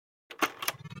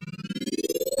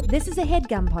This is a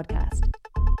HeadGum podcast.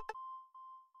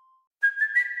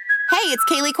 Hey, it's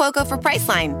Kaylee Cuoco for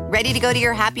Priceline. Ready to go to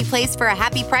your happy place for a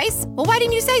happy price? Well, why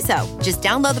didn't you say so? Just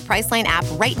download the Priceline app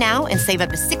right now and save up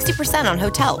to 60% on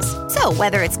hotels. So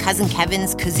whether it's Cousin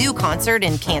Kevin's Kazoo Concert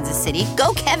in Kansas City,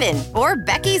 go Kevin, or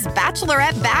Becky's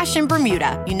Bachelorette Bash in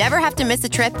Bermuda, you never have to miss a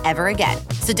trip ever again.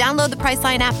 So download the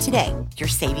Priceline app today. Your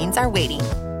savings are waiting.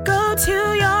 Go to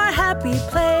your happy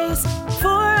place for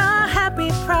a happy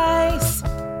price.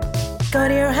 Go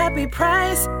to your happy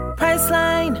price,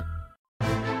 Priceline.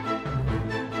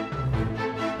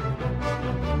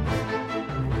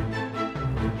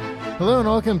 Hello and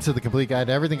welcome to the Complete Guide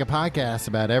to Everything, a podcast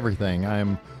about everything.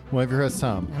 I'm one of your hosts,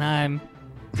 Tom. And I'm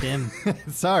Tim.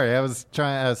 Sorry, I was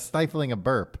stifling a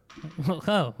burp.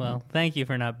 Oh, well, thank you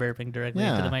for not burping directly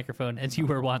into the microphone as you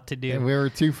were wont to do. We were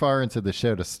too far into the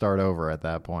show to start over at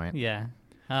that point. Yeah.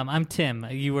 I'm Tim.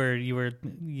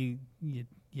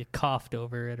 You coughed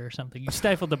over it or something. You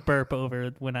stifled a burp over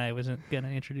it when I wasn't going to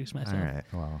introduce myself. All right.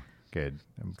 Well, good.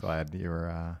 I'm glad you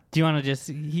were... Do you want to just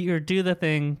do the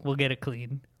thing? We'll get it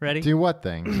clean. Ready? Do what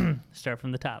thing? Start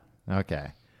from the top.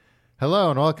 Okay. Hello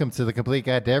and welcome to the Complete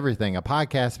Guide to Everything, a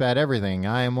podcast about everything.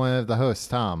 I am one of the hosts,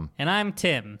 Tom. And I'm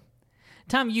Tim.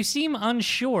 Tom, you seem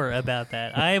unsure about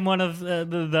that. I am one of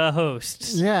the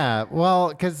hosts. Yeah, well,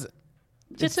 because...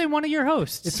 Just say one of your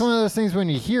hosts. It's one of those things when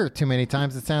you hear it too many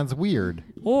times, it sounds weird.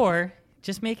 Or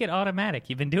just make it automatic.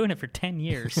 You've been doing it for 10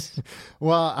 years.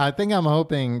 Well, I think I'm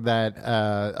hoping that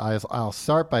I'll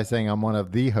start by saying I'm one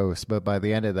of the hosts, but by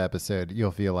the end of the episode,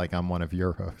 you'll feel like I'm one of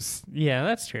your hosts. Yeah,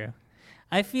 that's true.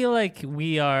 I feel like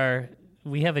we have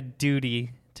a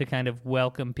duty to kind of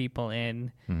welcome people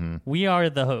in. Mm-hmm. We are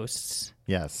the hosts.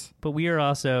 Yes. But we are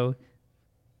also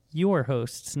your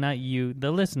hosts, not you,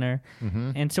 the listener.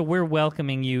 Mm-hmm. And so we're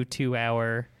welcoming you to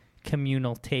our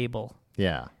communal table.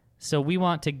 Yeah. So we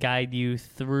want to guide you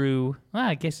through, well,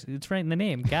 I guess it's right in the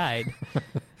name, guide,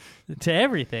 to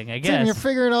everything, I guess. Tim, you're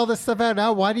figuring all this stuff out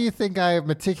now. Why do you think I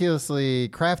meticulously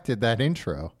crafted that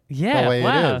intro? Yeah, the way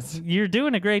wow. it is? You're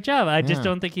doing a great job. I just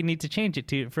don't think you need to change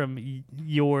it from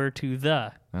your to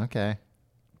the. Okay.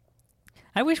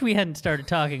 I wish we hadn't started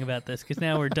talking about this because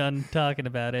now we're done talking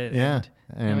about it. Yeah.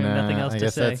 And we have nothing else I to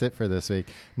guess say. that's it for this week.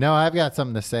 No, I've got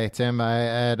something to say, Tim. I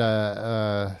had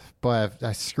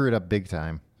I screwed up big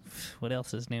time. What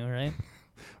else is new, right?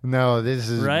 No, this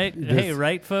is right. Hey,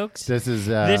 right, folks. This is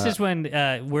when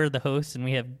we're the hosts and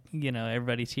we have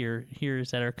everybody's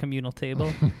here's at our communal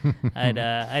table.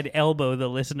 I'd elbow the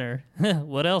listener.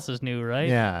 What else is new, right?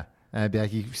 Yeah, I'd be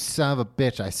like, "You son of a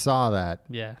bitch! I saw that."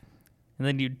 Yeah, and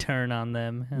then you'd turn on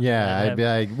them. Yeah, I'd be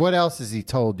like, "What else has he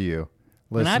told you,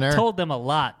 listener?" And I've told them a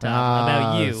lot, Tom,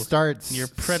 about you. Your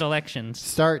predilections.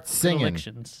 Start singing.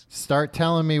 Start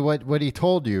telling me what he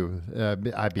told you.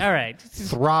 I'd be all right.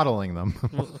 Throttling them.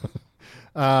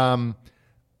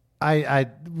 I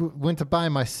went to buy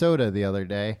my soda the other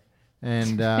day,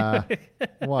 and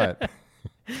what?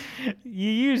 You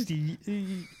used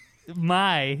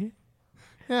my.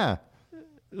 Yeah.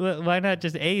 Why not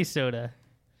just a soda?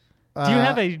 Do you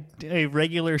have a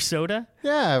regular soda?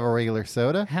 Yeah, I have a regular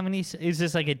soda. How many? Is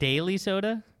this like a daily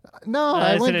soda? No.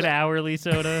 Is it an hourly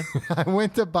soda? I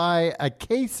went to buy a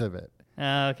case of it.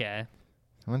 Okay.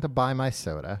 I went to buy my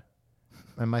soda.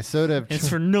 And my soda... It's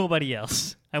for nobody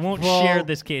else. I won't share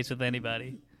this case with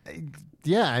anybody.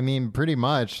 Yeah, I mean, pretty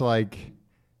much. Like,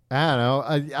 I don't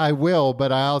know. I will,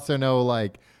 but I also know,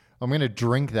 like, I'm going to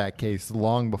drink that case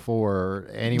long before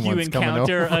anyone's coming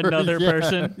over. You encounter another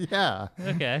person? Yeah.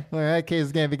 Okay. Well, that case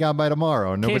is going to be gone by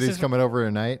tomorrow. Nobody's coming over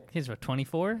tonight. Case what,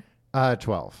 24?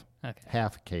 12. Okay.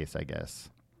 Half a case, I guess.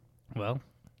 Well,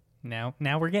 now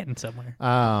we're getting somewhere.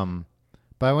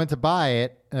 But I went to buy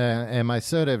it, and my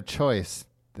soda of choice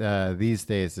these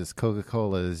days is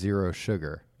Coca-Cola Zero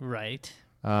Sugar. Right.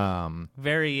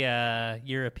 Very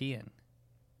European.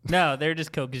 No, they're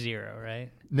just Coke Zero, right?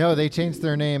 No, they changed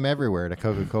their name everywhere to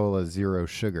Coca-Cola Zero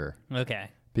Sugar. Okay.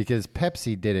 Because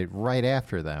Pepsi did it right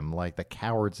after them, like the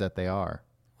cowards that they are.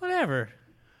 Whatever.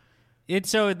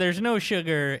 So there's no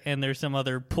sugar and there's some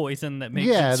other poison that makes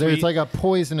it sweet. There's like a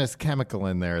poisonous chemical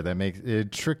in there that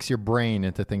it tricks your brain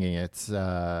into thinking it's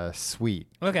sweet.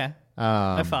 Okay.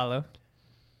 I follow.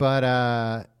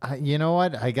 But you know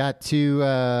what? I got too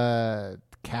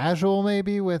casual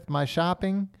maybe with my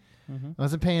shopping. Mm-hmm. I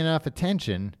wasn't paying enough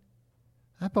attention.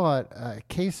 I bought a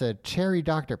case of cherry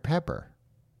Dr. Pepper.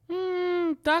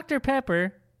 Dr.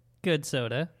 Pepper, good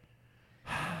soda.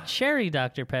 Cherry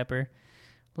Dr. Pepper.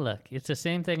 Look, it's the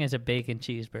same thing as a bacon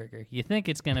cheeseburger. You think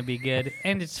it's going to be good,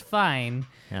 and it's fine.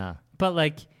 Yeah. But,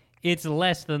 like, it's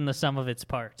less than the sum of its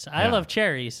parts. I love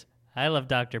cherries. I love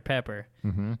Dr. Pepper.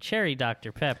 Mm-hmm. Cherry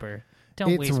Dr. Pepper. Don't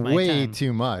it's waste my way time.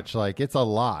 too much. Like, it's a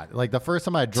lot. Like, the first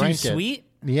time I drank Too sweet?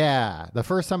 Yeah. The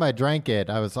first time I drank it,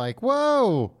 I was like,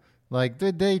 whoa. Like,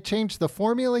 did they change the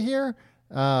formula here?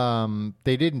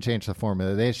 They didn't change the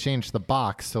formula. They changed the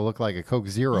box to look like a Coke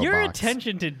Zero Your box.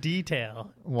 attention to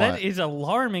detail. What? That is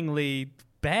alarmingly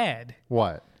bad.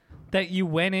 What? That you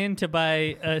went in to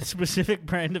buy a specific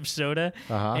brand of soda,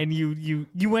 and you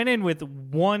went in with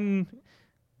one.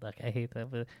 Look, I hate that,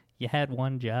 but you had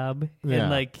one job,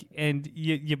 Yeah. and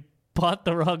you bought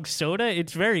the wrong soda.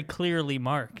 It's very clearly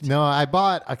marked. No, I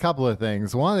bought a couple of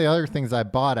things. One of the other things I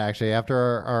bought, actually, after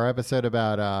our episode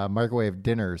about microwave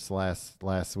dinners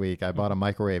last week, I bought a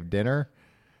microwave dinner.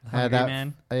 Hungry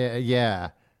Man? Yeah.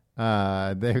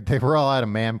 They were all out of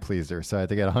man pleaser, so I had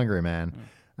to get a Hungry Man.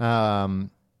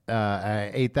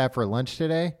 I ate that for lunch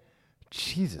today.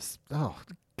 Jesus. Oh,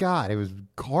 God. It was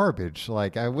garbage.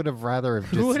 Like, I would have rather have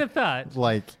Who would just have thought?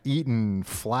 like eaten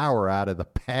flour out of the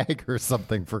bag or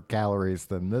something for calories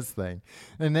than this thing.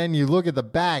 And then you look at the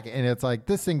back and it's like,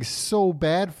 this thing's so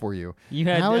bad for you. You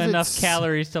had How is it enough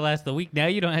calories to last the week. Now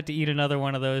you don't have to eat another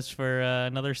one of those for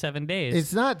another 7 days.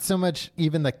 It's not so much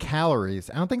even the calories.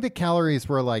 I don't think the calories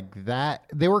were like that.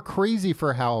 They were crazy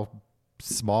for how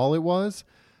small it was,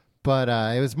 but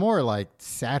it was more like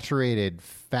saturated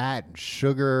fat and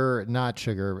sugar, not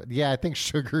sugar. Yeah, I think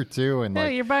sugar too. And Yeah,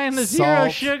 like you're buying the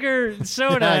salt. zero sugar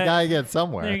soda. I gotta get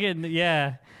somewhere. You're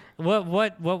getting What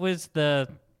was the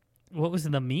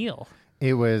meal?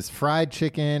 It was fried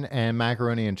chicken and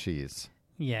macaroni and cheese.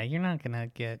 Yeah, you're not gonna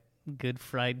get good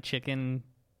fried chicken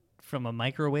from a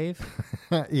microwave.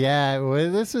 Yeah,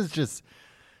 well, this was just,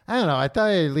 I don't know. I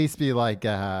thought it'd at least be like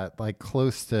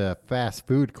close to fast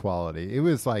food quality. It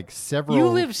was like several. You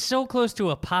live so close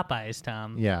to a Popeyes,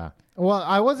 Tom. Yeah. Well,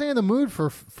 I wasn't in the mood for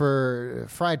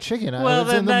fried chicken. I Well,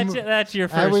 was in then the that's your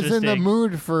first I was mistake. in the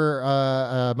mood for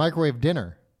a microwave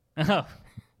dinner. Oh,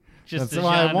 just That's the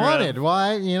what I genre wanted. of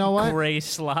Why? You know what? Gray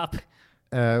slop.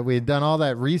 We had done all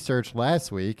that research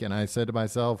last week, and I said to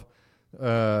myself,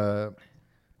 time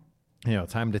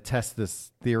to test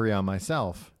this theory on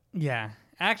myself. Yeah.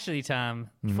 Actually, Tom,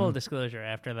 Mm-hmm. full disclosure,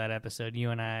 after that episode, you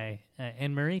and I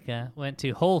and Marika went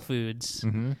to Whole Foods,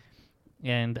 Mm-hmm.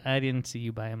 and I didn't see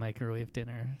you buy a microwave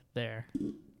dinner there.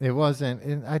 It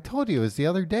wasn't. I told you it was the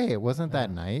other day. It wasn't that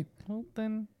night. Well,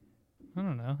 then, I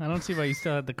don't know. I don't see why you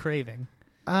still had the craving.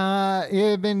 It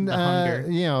had been, The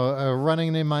hunger.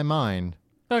 running in my mind.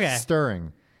 Okay.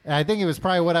 Stirring. I think it was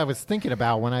probably what I was thinking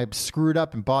about when I screwed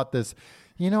up and bought this.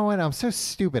 You know what? I'm so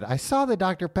stupid. I saw the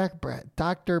Dr.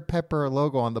 Pepper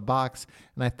logo on the box,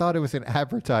 and I thought it was an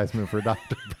advertisement for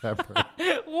Dr. Pepper.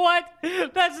 What?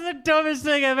 That's the dumbest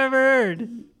thing I've ever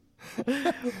heard.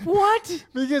 What?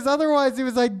 Because otherwise it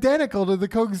was identical to the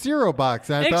Coke Zero box.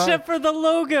 And Except for the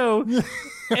logo.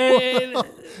 And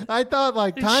I thought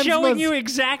like it's times showing must, you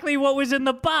exactly what was in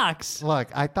the box. Look,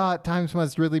 I thought times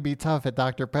must really be tough at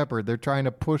Dr. Pepper. They're trying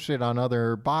to push it on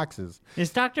other boxes. Is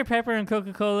Dr. Pepper and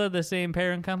Coca-Cola the same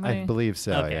parent company? I believe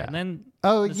so. Okay, Yeah. and then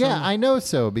Oh, this yeah, one- I know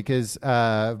so because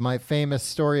my famous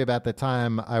story about the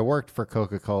time I worked for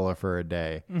Coca-Cola for a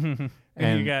day.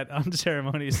 and you got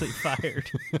unceremoniously fired.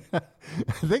 I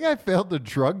think I failed the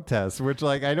drug test, which,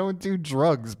 like, I don't do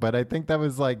drugs, but I think that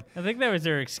was like, I think that was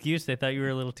their excuse. They thought you were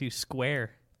a little too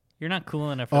square. You're not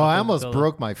cool enough for oh, the I almost Coca-Cola.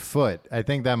 broke my foot. I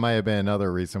think that might have been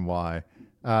another reason why.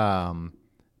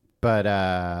 But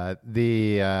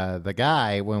the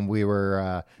guy, when we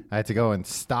were, I had to go and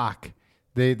stock.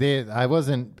 I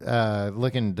wasn't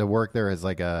looking to work there as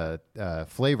like a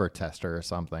flavor tester or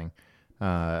something,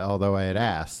 although I had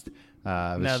asked.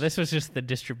 No, this was just the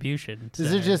distribution. This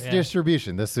center, is just yeah.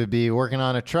 distribution. This would be working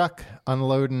on a truck,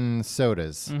 unloading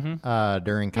sodas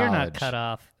during college. You're not cut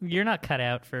off. You're not cut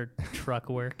out for truck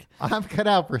work. I'm cut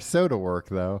out for soda work,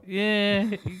 though. Yeah,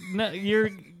 no,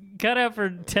 you're cut out for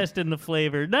testing the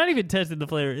flavor. Not even testing the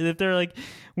flavor. If they're like,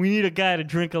 we need a guy to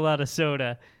drink a lot of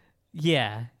soda.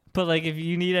 Yeah, but like if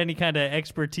you need any kind of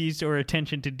expertise or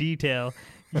attention to detail,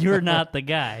 you're not the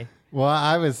guy. Well,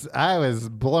 I was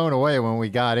blown away when we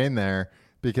got in there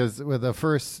because with the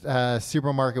first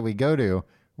supermarket we go to,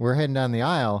 we're heading down the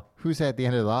aisle. Who's at the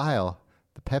end of the aisle?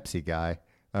 The Pepsi guy.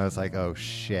 I was like, oh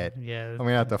shit! Yeah. I'm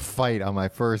gonna have to fight on my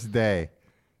first day.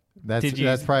 Did you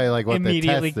That's probably like what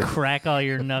immediately the test is. crack all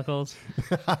your knuckles?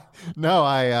 No,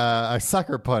 I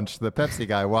sucker punched the Pepsi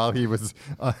guy while he was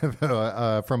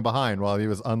from behind while he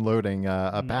was unloading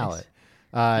a pallet.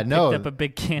 No, Picked up a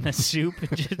big can of soup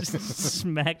and just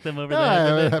smacked them over the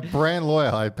head with it. brand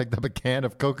loyal. I picked up a can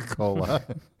of Coca-Cola.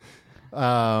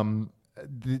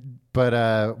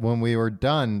 But when we were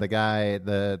done, the guy,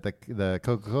 the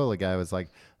Coca-Cola guy was like,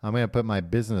 I'm going to put my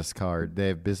business card. They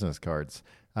have business cards.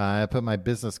 I put my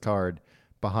business card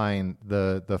behind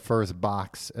the first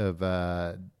box of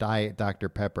Diet Dr.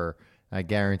 Pepper. I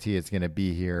guarantee it's going to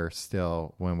be here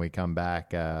still when we come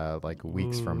back like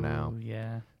weeks from now.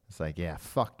 Yeah. It's like, yeah,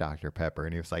 fuck Dr. Pepper.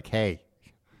 And he was like, hey,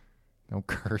 no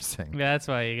cursing. That's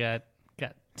why you got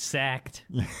sacked.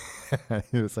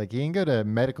 He was like, you can go to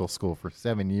medical school for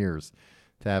 7 years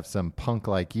to have some punk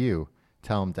like you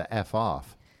tell him to F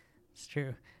off. It's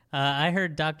true. I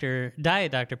heard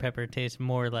Diet Dr. Pepper tastes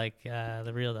more like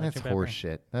the real Dr. That's Pepper.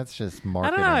 horseshit. That's just I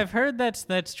marketing. don't know. I've heard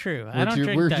that's true. I don't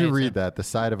drink Where'd Diet you read Soda. that? The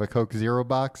side of a Coke Zero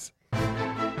box?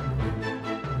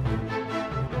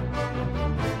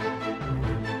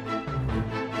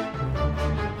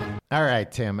 All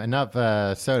right, Tim, enough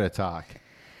soda talk.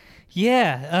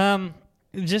 Yeah.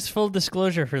 Just full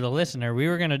disclosure for the listener, we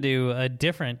were going to do a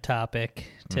different topic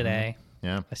today.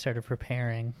 Yeah. I started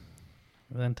preparing.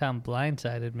 Then Tom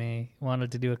blindsided me.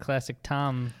 Wanted to do a classic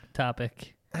Tom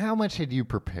topic. How much had you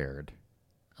prepared?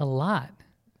 A lot.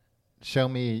 Show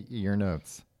me your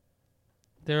notes.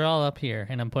 They're all up here,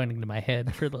 and I'm pointing to my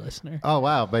head for the listener. Oh,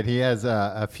 wow. But he has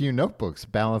a few notebooks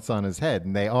balanced on his head,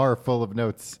 and they are full of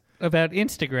notes. About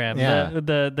Instagram, Yeah.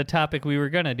 the topic we were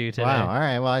going to do today. Wow. All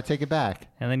right. Well, I take it back.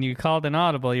 And then you called an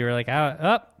audible. You were like,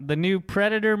 the new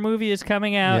Predator movie is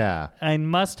coming out. Yeah. I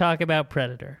must talk about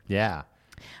Predator. Yeah.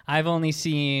 I've only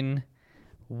seen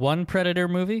one Predator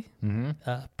movie,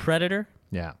 Predator.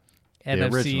 Yeah. And the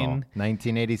I've original. seen...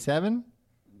 1987?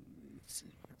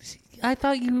 I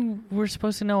thought you were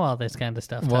supposed to know all this kind of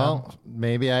stuff, Tom. Well,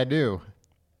 maybe I do.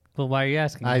 Well, why are you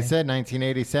asking I me? said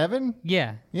 1987?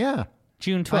 Yeah. Yeah.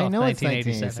 June 12th, I know it's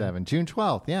 1987. 1987. June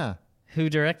 12th, yeah. Who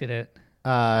directed it?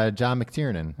 John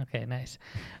McTiernan. Okay, nice.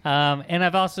 And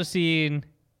I've also seen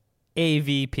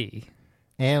AVP.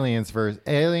 Aliens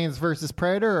versus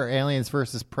Predator or Aliens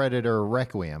versus Predator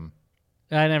Requiem?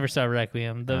 I never saw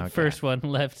Requiem. The Okay. first one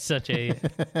left such a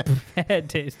bad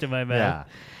taste in my mouth.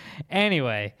 Yeah.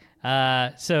 Anyway,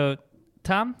 so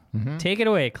Tom, take it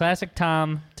away. Classic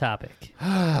Tom topic.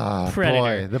 Oh, Predator.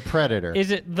 boy, the Predator.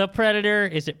 Is it the Predator?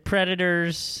 Is it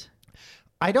Predators?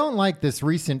 I don't like this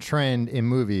recent trend in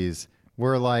movies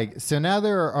where, like, so now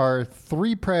there are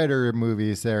 3 Predator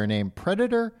movies that are named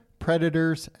Predator,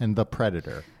 Predators, and The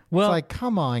Predator. Well, it's like,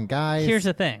 come on, guys. Here's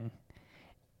the thing.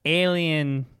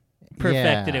 Alien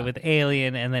perfected Yeah. it with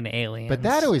Alien and then Aliens. But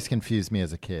that always confused me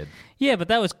as a kid. Yeah, but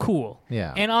that was cool.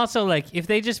 Yeah. And also, like, if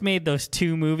they just made those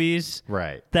 2 movies,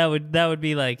 Right. that would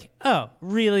be like, oh,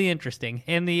 really interesting.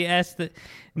 And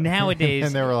nowadays,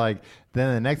 And they were like,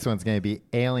 then the next one's going to be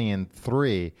Alien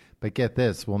 3. But get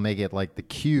this, we'll make it like the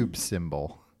cube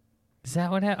symbol. is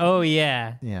that what happened? Oh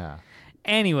yeah. Yeah.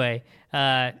 Anyway,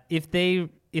 if they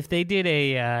did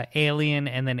a Alien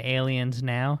and then Aliens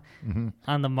now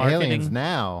on the marketing, Aliens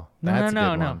Now. no, That's no,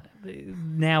 a good no, one. no.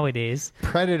 Nowadays,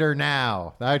 Predator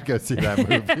Now. I'd go see that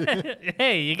movie.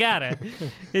 hey, you got it.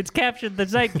 It's captured the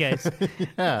zeitgeist.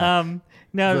 Yeah.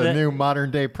 No, The new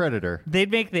modern day Predator. they'd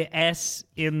make the S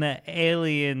in the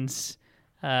Aliens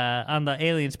on the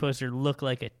Aliens poster look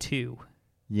like a 2.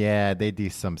 Yeah, they do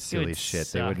some silly would shit.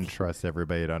 suck. They wouldn't trust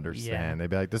everybody to understand. Yeah. They'd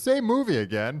be like, the same movie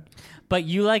again. But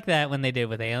you like that when they did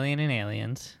with Alien and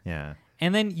Aliens, Yeah.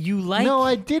 and then you like No,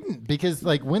 I didn't, because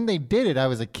like when they did it, I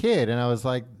was a kid and I was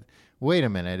like, wait a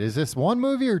minute, is this one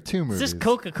movie or 2 movies? is this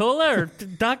Coca-Cola or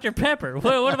Dr. Pepper?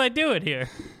 What am I doing here?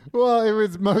 Well, it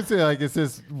was mostly like, is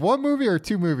this one movie or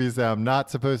 2 movies that I'm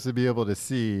not supposed to be able to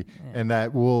see and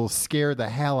that will scare the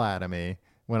hell out of me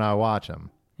when I watch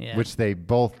them, Yeah. which they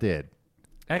both did.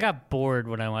 I got bored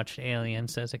when I watched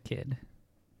Aliens as a kid.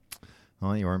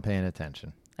 Well, you weren't paying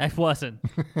attention. I wasn't.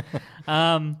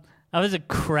 I was a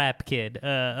crap kid.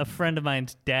 A friend of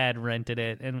mine's dad rented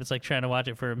it and was like trying to watch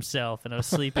it for himself, and I was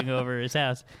sleeping over his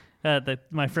house,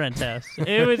 my friend's house.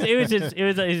 It was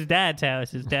his dad's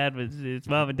house. His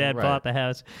mom and dad Right. bought the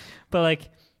house, but like,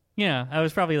 you know, I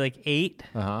was probably like 8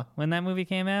 Uh-huh. when that movie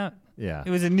came out. Yeah. It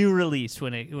was a new release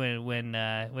when he New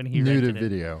rented to it.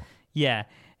 video. Yeah,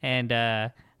 and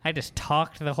I just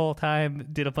talked the whole time,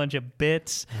 did a bunch of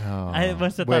bits. I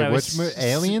must have Wait, thought I was which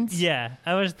Aliens? Yeah,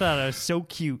 I always thought I was so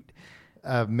cute.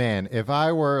 Man, if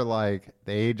I were like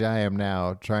the age I am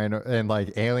now, trying to, and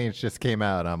like Aliens just came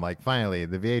out, I'm like, finally,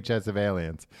 the VHS of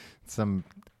Aliens. Some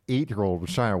 8-year-old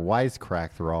was trying to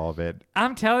wisecrack through all of it.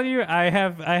 I'm telling you,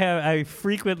 I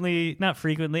frequently, not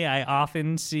frequently, I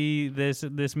often see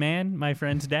this man, my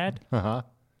friend's dad. Uh-huh.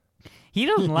 He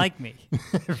doesn't like me.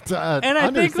 And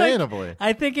understandably.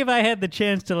 I think if I had the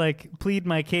chance to like plead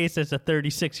my case as a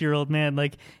 36-year-old man,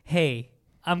 like, hey,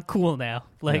 I'm cool now.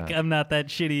 Like, Yeah. I'm not that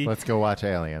shitty Let's go watch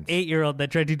Aliens. 8-year-old that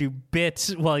tried to do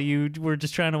bits while you were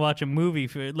just trying to watch a movie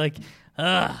for like,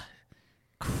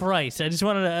 Christ. I just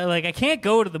wanted to, like, I can't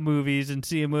go to the movies and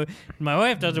see a movie. My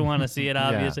wife doesn't want to see it,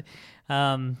 obviously.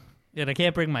 And I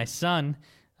can't bring my son.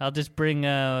 I'll just bring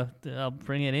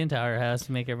it into our house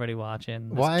to make everybody watch it.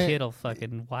 And this kid will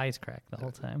fucking wisecrack the whole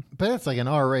time. But it's like an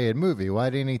R-rated movie. Why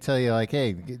didn't he tell you, like,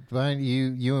 hey, why don't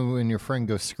you and your friend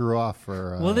go screw off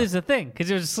for... Well, there's the thing,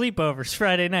 because it was sleepovers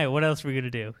Friday night. What else were we going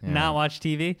to do? Yeah. Not watch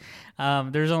TV?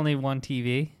 There's only one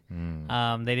TV.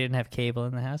 They didn't have cable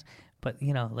in the house. But,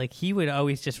 you know, like, he would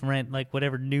always just rent, like,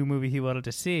 whatever new movie he wanted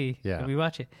to see. Yeah. And we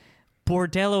watch it.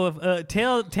 Bordello of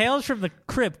Tales from the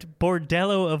Crypt,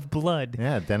 Bordello of Blood.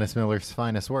 Yeah, Dennis Miller's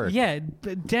finest work. Yeah,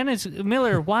 Dennis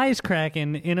Miller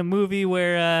wisecracking in a movie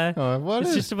where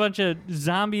it's just a bunch of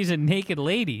zombies and naked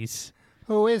ladies.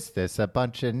 Who is this? A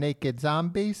bunch of naked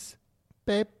zombies,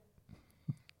 babe?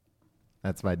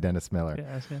 That's my Dennis Miller.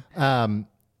 Yeah, that's good.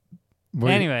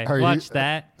 Anyway, watch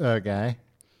that. Okay.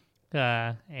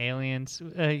 Aliens.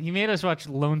 He made us watch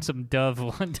Lonesome Dove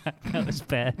one time. That was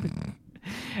bad.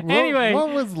 Anyway,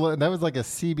 what was that? Was like a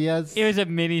CBS. It was a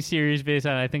mini series based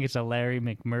on, I think it's a Larry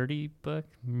McMurtry book.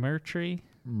 Larry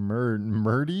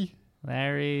McMurtry.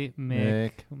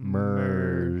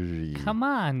 Come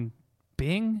on,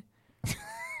 Bing.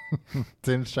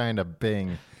 Tim's trying to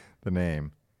Bing the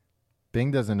name. Bing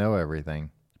doesn't know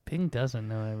everything. Bing doesn't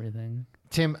know everything.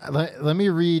 Tim, let me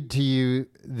read to you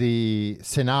the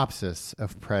synopsis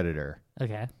of Predator.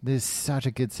 Okay. This is such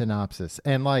a good synopsis.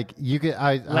 And like you could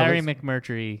Larry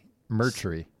McMurtry.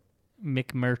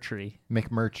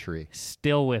 McMurtry.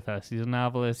 Still with us. He's a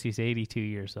novelist. He's 82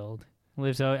 years old.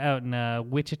 Lives out in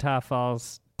Wichita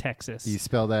Falls, Texas. You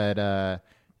spell that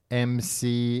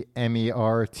McMertree?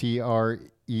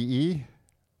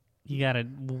 You got it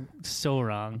so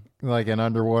wrong. Like an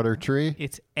underwater tree?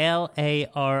 It's Larry.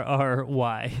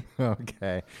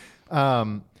 Okay.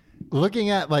 Looking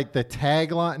at like the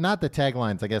tagline, not the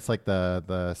taglines, I guess like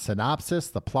the synopsis,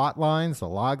 the plot lines, the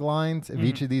log lines of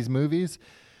each of these movies,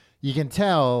 you can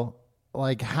tell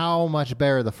like how much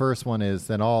better the first one is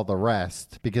than all the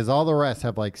rest, because all the rest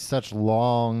have like such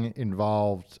long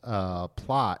involved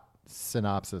plot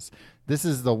synopsis. This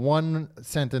is the one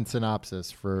sentence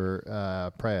synopsis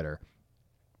for Predator.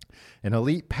 An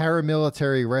elite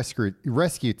paramilitary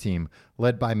rescue team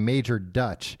led by Major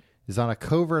Dutch is on a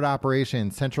covert operation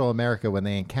in Central America when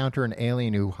they encounter an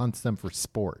alien who hunts them for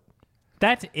sport.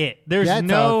 That's it. That's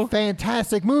a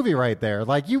fantastic movie right there.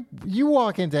 Like you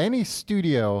walk into any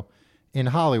studio in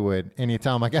Hollywood and you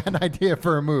tell them, I got an idea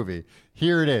for a movie.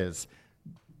 Here it is.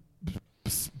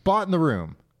 Spot in the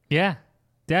room. Yeah,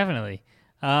 definitely.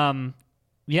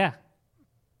 Yeah.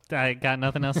 I got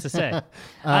nothing else to say.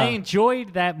 I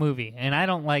enjoyed that movie, and I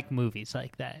don't like movies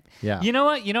like that. Yeah. You know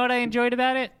what? You know what I enjoyed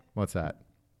about it? What's that?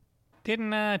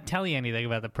 Didn't tell you anything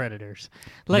about the Predators.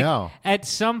 Like, no. At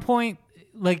some point,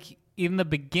 like in the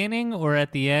beginning or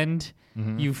at the end,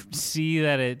 you see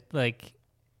that it's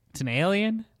an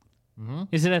alien. Mm-hmm.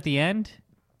 Is it at the end?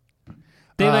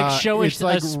 They show us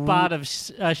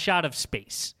a shot of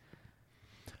space.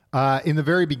 In the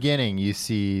very beginning, you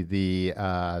see the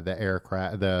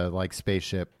aircraft, the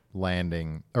spaceship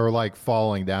landing or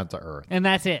falling down to Earth, and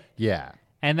that's it. Yeah.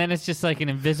 And then it's just like an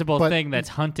invisible thing that's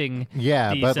hunting these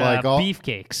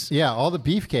beefcakes. Yeah, all the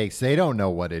beefcakes, they don't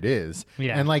know what it is.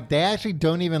 Yeah. And they actually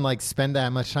don't even spend that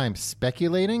much time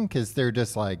speculating because they're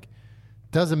just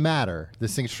doesn't matter.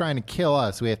 This thing's trying to kill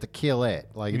us. We have to kill it.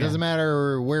 It doesn't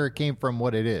matter where it came from,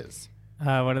 what it is.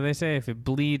 What do they say? If it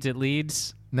bleeds, it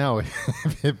leads? No,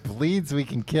 if it bleeds, we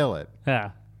can kill it. Yeah.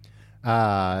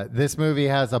 This movie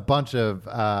has a bunch of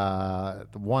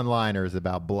one-liners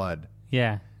about blood.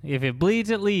 Yeah. If it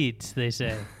bleeds, it leads, they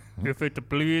say. If it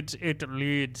bleeds, it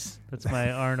leads. That's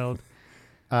my Arnold.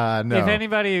 No. If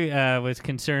anybody was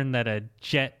concerned that a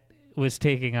jet was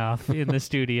taking off in the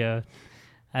studio,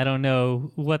 I don't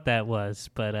know what that was,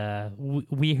 but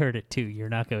we heard it too. You're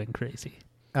not going crazy.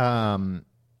 Yeah.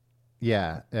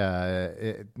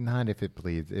 Not if it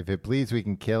bleeds. If it bleeds, we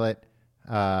can kill it.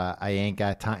 I ain't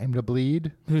got time to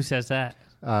bleed. Who says that?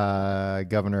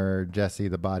 Governor Jesse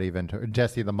the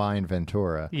Mind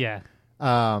Ventura. Yeah.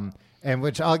 And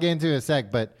which I'll get into in a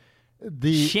sec, but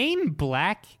Shane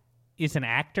Black is an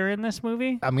actor in this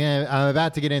movie? I'm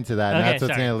about to get into that, and that's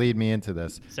what's going to lead me into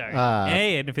this. Sorry.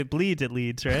 Hey, and if it bleeds, it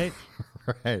leads, right?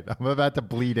 Right. I'm about to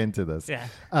bleed into this.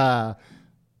 Yeah.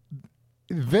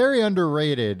 Very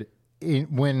underrated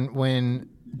when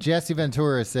Jesse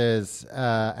Ventura says,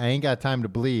 I ain't got time to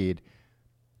bleed.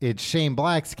 It's Shane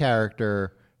Black's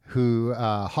character who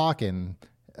Hawkins,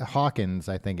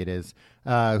 I think it is,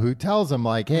 who tells him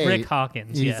hey, Rick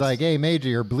Hawkins. He's yes. hey, Major,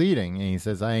 you're bleeding, and he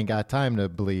says, I ain't got time to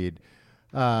bleed.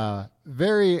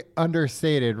 Very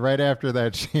understated. Right after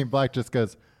that, Shane Black just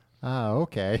goes, "Oh,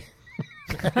 okay."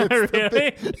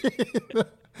 Really?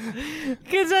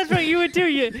 Because that's what you would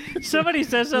do. Somebody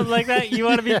says something like that, you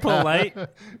want to be polite.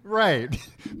 Right.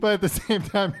 But at the same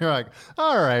time, you're like,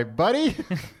 all right, buddy.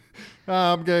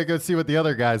 I'm going to go see what the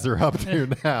other guys are up to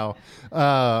now.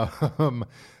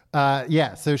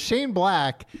 Yeah, so Shane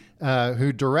Black,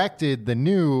 who directed the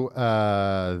new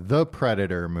The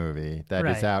Predator movie that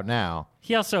is Right. out now.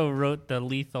 He also wrote the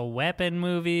Lethal Weapon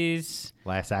movies.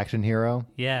 Last Action Hero.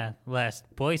 Yeah, Last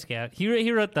Boy Scout.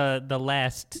 He wrote the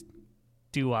last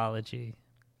duology,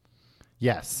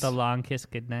 Yes. The Long Kiss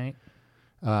Goodnight.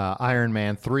 Iron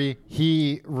Man 3.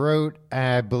 He wrote,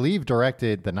 I believe,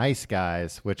 directed The Nice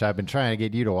Guys, which I've been trying to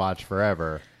get you to watch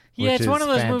forever. Yeah, which it's one is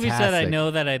of those movies that I fantastic.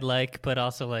 know that I'd like, but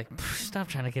also like, stop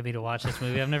trying to get me to watch this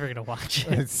movie. I'm never going to watch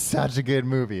it. It's such a good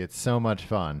movie. It's so much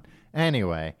fun.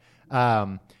 Anyway,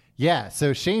 yeah,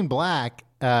 so Shane Black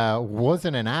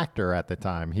wasn't an actor at the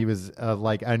time. He was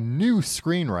like a new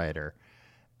screenwriter.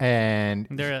 And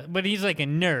But he's like a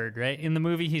nerd, right? In the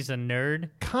movie, he's a nerd.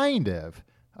 kind of.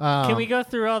 Can we go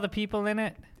through all the people in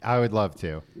it? I would love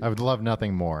to. I would love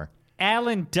nothing more.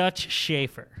 Alan Dutch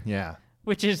Schaefer, Yeah.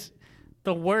 which is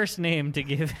the worst name to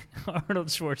give Arnold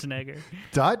Schwarzenegger.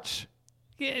 Dutch?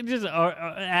 Yeah, just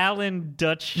Alan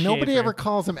Dutch Schaefer. Nobody ever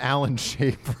calls him Alan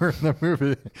Schaefer in the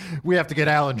movie. We have to get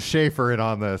Alan Schaefer in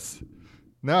on this.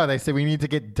 No, they say we need to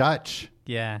get Dutch.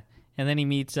 Yeah. And then he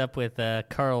meets up with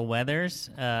Carl Weathers,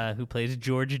 who plays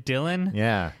George Dillon.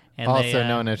 Yeah. And also they,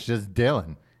 known as just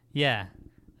Dylan. Yeah.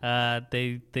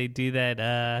 They do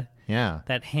that Yeah.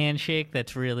 that handshake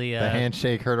that's really The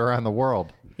handshake heard around the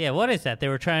world. Yeah, what is that? They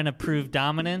were trying to prove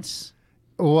dominance.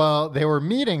 Well, they were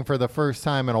meeting for the first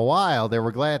time in a while. They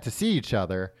were glad to see each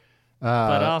other.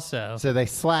 But also, So they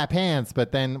slap hands,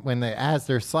 but then as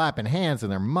they're slapping hands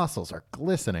and their muscles are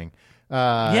glistening.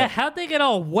 yeah, how'd they get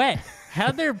all wet?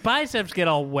 How'd their biceps get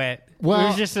all wet? Well, it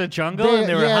was just a jungle and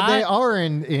they were hot? they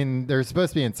are they're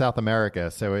supposed to be in South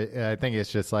America. So I think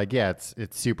it's just like, yeah,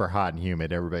 it's super hot and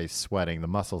humid. Everybody's sweating. The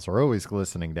muscles are always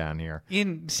glistening down here.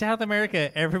 In South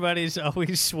America, everybody's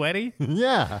always sweaty?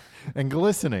 Yeah, and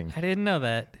glistening. I didn't know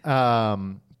that.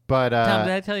 But Tom,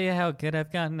 did I tell you how good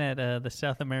I've gotten at the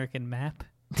South American map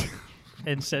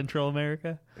in Central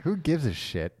America? who gives a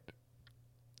shit?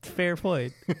 Fair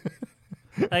point.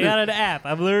 I got an app.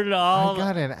 I've learned all. I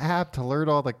got an app to learn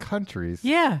all the countries.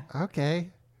 Yeah.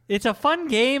 Okay. It's a fun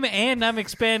game, and I'm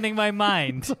expanding my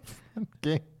mind.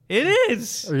 Okay. It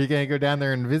is. Are you going to go down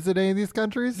there and visit any of these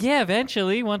countries? Yeah,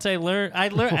 eventually, once I learn.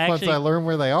 Once Actually, I learn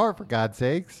where they are, for God's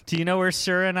sakes. do you know where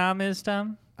Suriname is,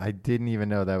 Tom? I didn't even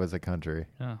know that was a country.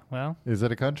 Oh, well, Is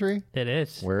it a country? it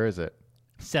is. Where is it?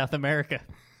 South America.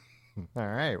 All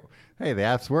right. Hey, the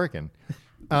app's working.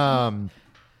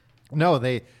 No,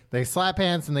 they slap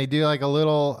hands and they do like a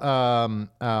little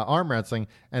arm wrestling.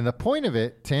 And the point of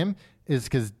it, Tim, is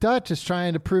because Dutch is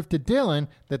trying to prove to Dylan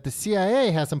that the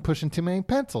CIA has him pushing too many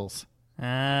pencils.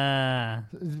 Ah,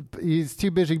 He's too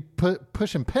busy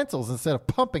pushing pencils instead of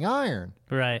pumping iron.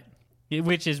 right.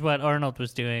 Which is what Arnold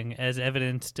was doing, as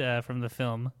evidenced from the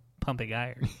film Pumping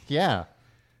Iron. Yeah.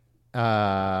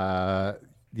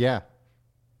 Yeah.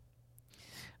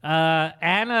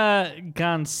 Anna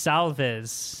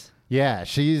Gonsalves. Yeah,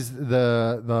 she's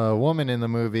the woman in the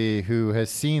movie who has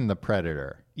seen the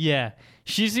Predator. Yeah,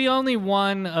 she's the only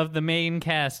one of the main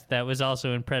cast that was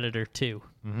also in Predator 2.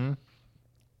 And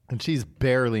she's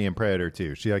barely in Predator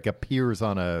 2. She like appears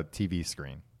on a TV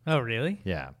screen. Oh, really?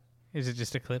 Yeah. Is it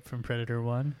just a clip from Predator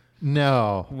 1?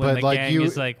 No, When but the like gang you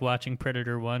is like watching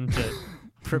Predator 1 to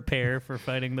prepare for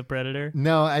fighting the Predator?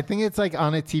 No, I think it's like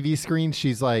on a TV screen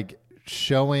she's like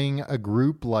showing a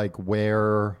group like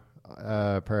where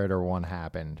Predator 1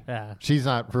 happened. Yeah. She's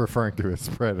not referring to it as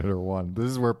Predator 1. This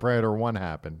is where Predator 1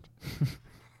 happened.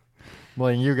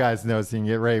 Well, you guys know so you can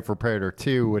get ready for Predator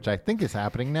 2, which I think is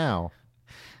happening now.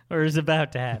 Or is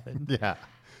about to happen. Yeah.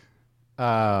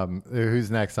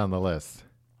 Who's next on the list?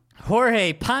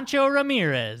 Jorge Pancho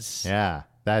Ramirez. Yeah.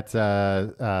 That's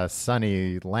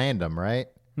Sonny Landham, right?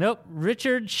 Nope.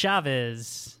 Richard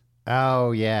Chavez.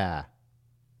 Oh, yeah.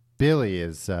 Billy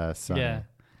is Sonny. Yeah.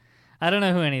 I don't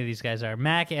know who any of these guys are.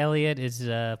 Mac Elliott is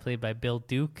played by Bill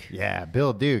Duke. Yeah,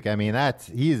 Bill Duke. I mean,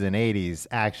 he's an 80s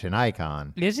action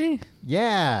icon. Is he?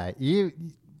 Yeah,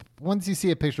 once you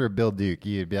see a picture of Bill Duke,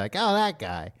 you'd be like, "Oh, that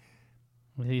guy."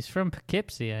 Well, he's from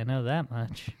Poughkeepsie. I know that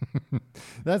much.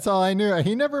 That's all I knew.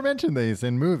 He never mentioned these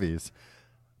in movies.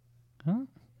 Huh?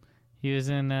 He was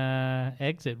in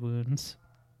Exit Wounds.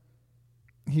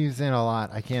 He was in a lot.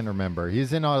 I can't remember. He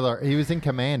was in He was in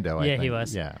Commando. I Yeah, think. he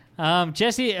was.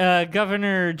 Yeah.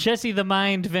 Governor Jesse the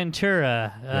Mind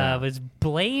Ventura was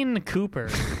Blaine Cooper.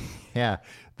 Yeah.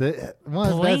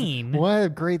 Blaine. One of the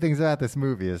great things about this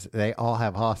movie is they all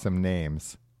have awesome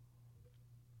names.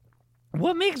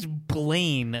 What makes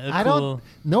Blaine a I cool... don't.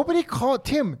 Nobody called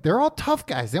Tim. They're all tough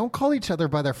guys. They don't call each other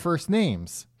by their first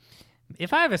names.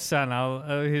 If I have a son,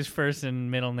 his first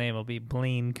and middle name will be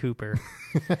Blaine Cooper.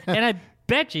 And I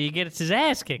bet you he gets his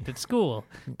ass kicked at school.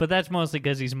 But that's mostly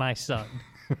because he's my son.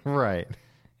 Right.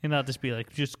 And I'll just be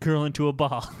like, just curl into a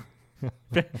ball.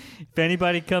 If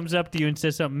anybody comes up to you and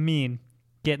says something mean,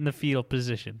 get in the fetal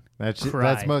position. That's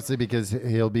mostly because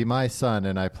he'll be my son,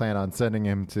 and I plan on sending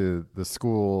him to the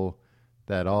school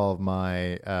that all of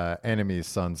my enemies'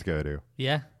 sons go to.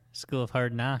 Yeah, School of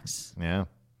Hard Knocks. Yeah.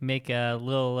 Make a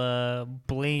little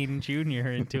Blaine Jr.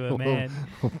 into a man.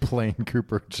 Blaine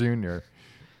Cooper Jr.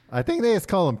 I think they just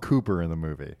call him Cooper in the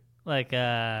movie. Like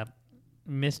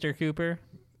Mr. Cooper?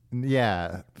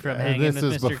 Yeah. From Hanging This with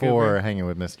was Mr. before Cooper? Hanging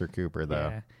with Mr. Cooper,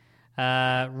 though.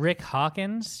 Yeah. Rick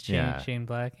Hawkins, Shane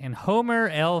Black, and Homer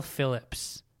L.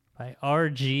 Phillips by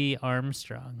R.G.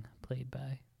 Armstrong, played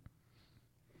by.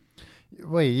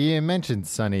 Wait, you mentioned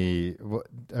Sonny,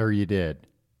 or you did?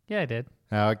 Yeah, I did.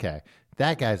 Oh, okay.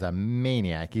 That guy's a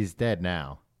maniac. He's dead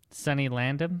now. Sonny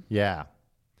Landham? Yeah.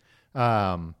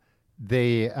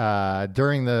 They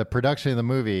during the production of the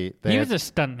movie, He was a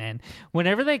stuntman.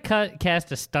 Whenever they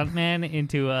cast a stuntman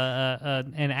into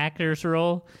an actor's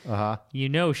role, you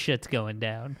know shit's going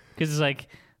down. Because it's like,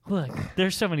 look,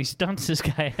 there's so many stunts this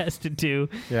guy has to do.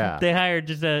 Yeah. They hired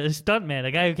just a stuntman,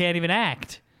 a guy who can't even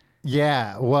act.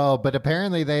 Yeah, well, but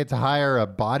apparently they had to hire a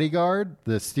bodyguard.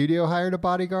 The studio hired a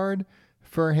bodyguard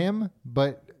for him,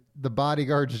 but the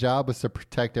bodyguard's job was to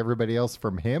protect everybody else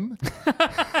from him.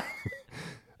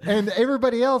 And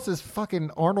everybody else is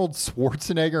fucking Arnold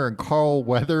Schwarzenegger and Carl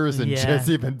Weathers and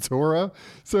Jesse Ventura.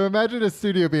 So imagine a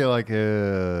studio being like, I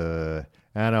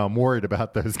don't know, I'm worried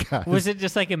about those guys. Was it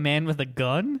just like a man with a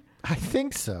gun? I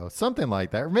think so. Something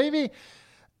like that. Or maybe Or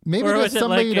there's was it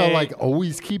somebody like to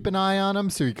always keep an eye on him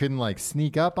so he couldn't like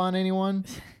sneak up on anyone.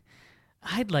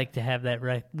 I'd like to have that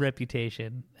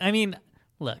reputation. I mean,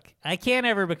 look, I can't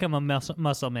ever become a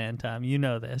muscle man, Tom. You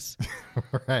know this.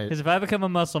 Right. Because if I become a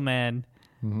muscle man,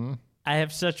 I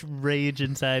have such rage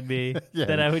inside me Yeah,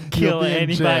 that I would you'll kill be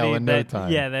in jail anybody in no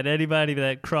time. that anybody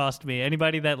that crossed me,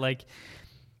 anybody that like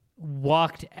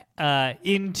walked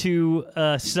into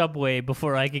a subway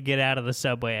before I could get out of the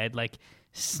subway, I'd like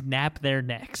snap their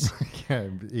necks. Yeah,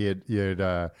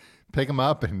 you'd pick them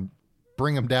up and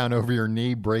bring them down over your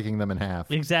knee, breaking them in half.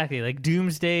 Exactly, like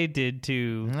Doomsday did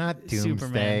to Not Doomsday.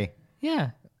 Superman. Yeah.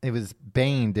 It was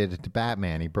Bane did it to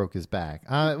Batman. He broke his back.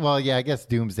 Well, yeah, I guess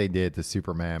Doomsday did it to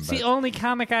Superman. It's But, the only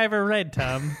comic I ever read,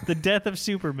 Tom. The Death of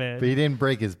Superman. but he didn't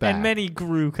break his back. And many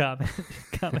Gru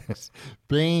comics.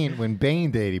 When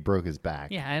Bane did, he broke his back.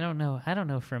 Yeah, I don't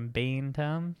know from Bane,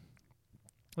 Tom.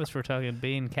 Unless we're talking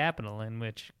Bain Capital, in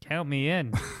which count me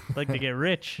in. I'd like to get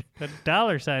rich. Got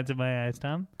dollar signs in my eyes,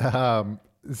 Tom.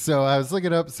 So I was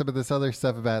looking up some of this other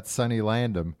stuff about Sonny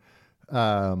Landham,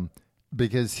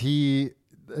 because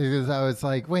I was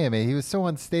like, wait a minute, he was so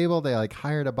unstable. They like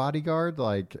hired a bodyguard.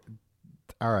 Like,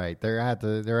 all right, there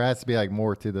has to be like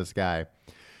more to this guy.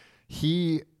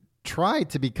 He tried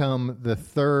to become the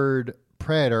third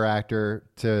Predator actor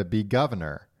to be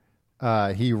governor.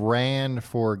 He ran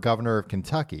for governor of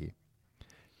Kentucky.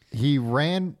 He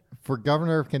ran for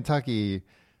governor of Kentucky.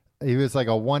 He was like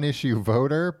a one-issue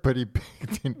voter, but he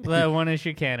picked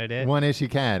one-issue candidate. One-issue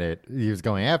candidate. He was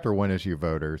going after one-issue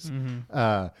voters.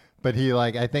 But he,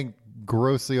 I think,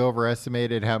 grossly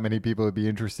overestimated how many people would be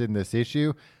interested in this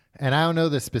issue. And I don't know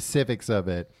the specifics of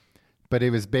it, but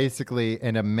it was basically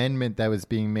an amendment that was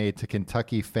being made to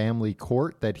Kentucky Family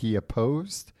Court that he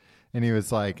opposed. And he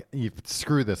was like,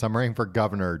 screw this. I'm running for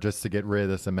governor just to get rid of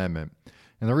this amendment.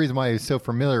 And the reason why he was so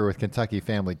familiar with Kentucky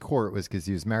Family Court was because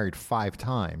he was married 5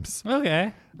 times.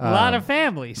 Okay. A lot of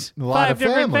families. A lot 5 of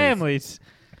different families.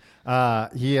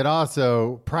 families. He had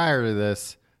also, prior to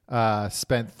this,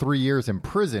 spent 3 years in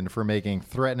prison for making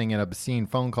threatening and obscene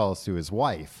phone calls to his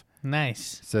wife.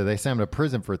 Nice. So they sent him to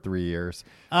prison for 3 years.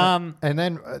 And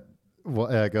then,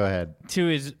 go ahead. To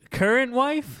his current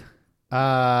wife?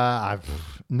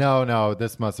 No,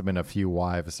 this must have been a few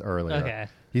wives earlier. Okay.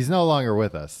 He's no longer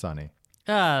with us, Sonny.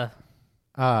 Sorry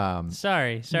Well, to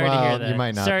hear that. you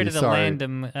might not sorry be to the sorry.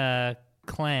 Landham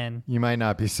clan. You might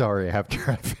not be sorry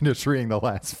after I finish reading the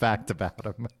last fact about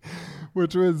him,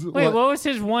 which was... Wait, what was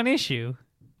his one issue?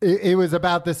 It was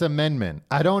about this amendment.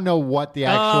 I don't know what the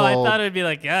actual... Oh, I thought it'd be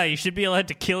like, you should be allowed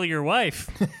to kill your wife.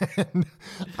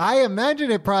 I imagine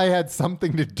it probably had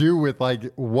something to do with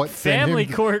like what Family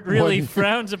court really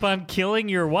frowns upon killing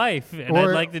your wife, and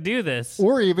I'd like to do this.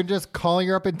 Or even just calling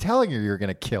her up and telling her you're going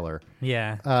to kill her.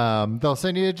 Yeah. They'll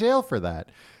send you to jail for that.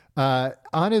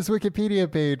 On his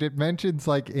Wikipedia page, it mentions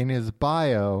like in his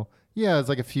bio, it's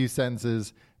like a few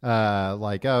sentences. His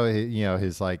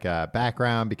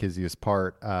background because he was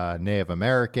part Native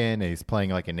American and he's playing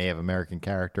like a Native American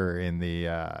character in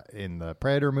the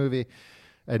Predator movie,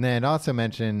 and then also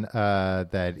mention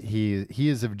that he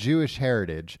is of Jewish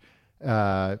heritage.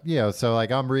 So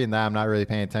like I'm reading that, I'm not really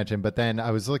paying attention, but then I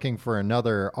was looking for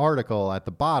another article at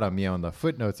the bottom, in the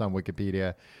footnotes on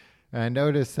Wikipedia, and I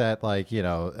noticed that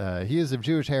he is of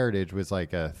Jewish heritage was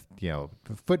like a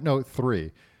footnote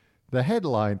 3. The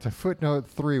headline to footnote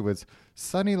 3 was,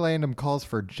 Sonny Landham calls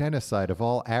for genocide of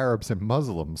all Arabs and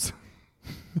Muslims.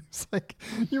 It's like,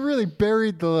 you really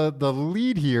buried the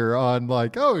lead here on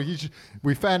like,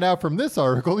 we found out from this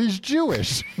article he's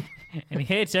Jewish. And he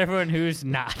hates everyone who's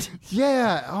not.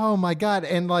 Yeah. Oh, my God.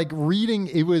 And like reading,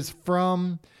 it was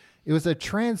a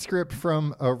transcript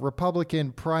from a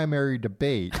Republican primary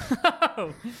debate.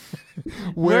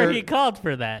 where he called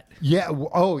for that. Yeah.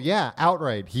 Oh, yeah.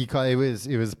 Outright. It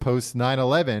was post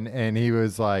 9/11, and he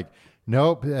was like,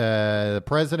 "Nope." The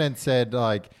president said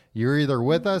like, "You're either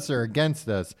with us or against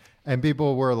us." And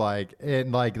people were like,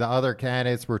 and like the other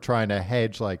candidates were trying to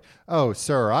hedge, like, "Oh,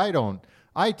 sir,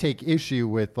 I take issue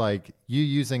with like you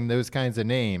using those kinds of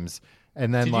names."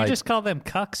 And then did you just call them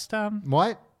cucks, Tom?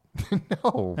 What?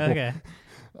 No. Okay.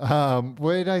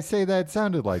 Why did I say that? It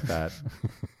sounded like that.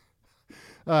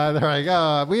 They're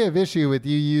like, we have issue with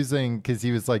you using, because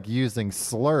he was like using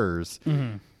slurs.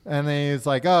 Mm-hmm. And then he's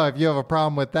like, if you have a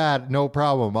problem with that, no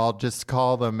problem. I'll just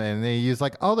call them. And they use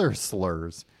like other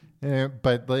slurs.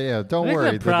 But don't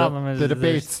worry. The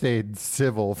debate stayed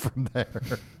civil from there.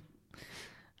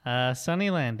 Sonny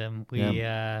Landham,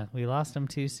 we lost him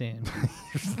too soon.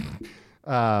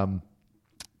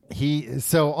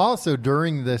 So also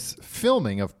during this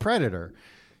filming of Predator,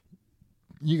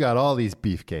 you got all these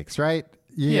beefcakes, right?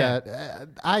 Yeah.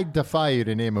 I defy you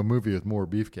to name a movie with more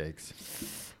beefcakes.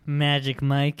 Magic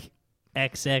Mike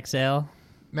XXL.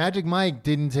 Magic Mike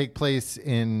didn't take place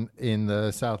in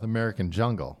the South American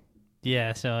jungle.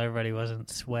 Yeah, so everybody wasn't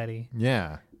sweaty.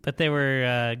 Yeah. But they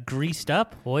were greased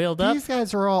up, oiled up. These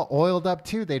guys were all oiled up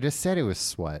too. They just said it was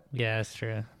sweat. Yeah, that's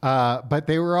true. But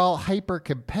they were all hyper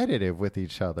competitive with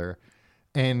each other,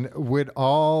 and would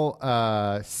all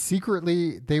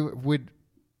secretly, they would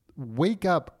wake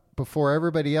up before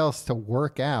everybody else to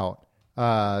work out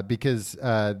because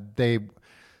a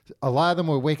lot of them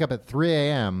would wake up at 3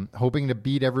 a.m. hoping to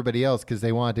beat everybody else because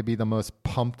they wanted to be the most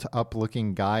pumped up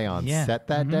looking guy on set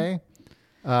that day.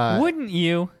 Wouldn't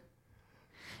you?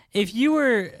 If you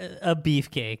were a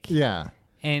beefcake,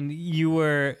 and you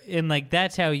were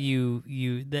that's how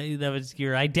that was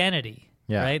your identity,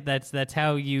 right? That's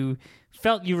how you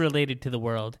felt you related to the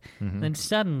world. Mm-hmm. Then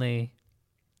suddenly,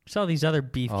 there's all these other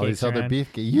beefcakes. All these other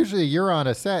beefcakes. Usually, you're on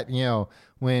a set.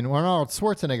 When Arnold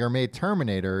Schwarzenegger made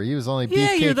Terminator, he was only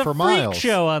beefcake for miles. Yeah, you're the freak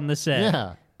show on the set.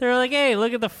 Yeah, they're like, hey,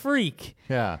 look at the freak.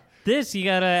 Yeah. This, you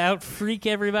gotta out-freak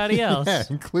everybody else. Yeah,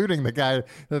 including the guy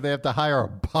that they have to hire a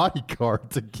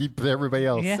bodyguard to keep everybody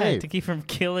else safe. Yeah, to keep from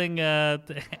killing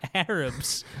the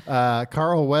Arabs.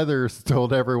 Carl Weathers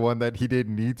told everyone that he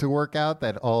didn't need to work out,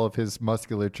 that all of his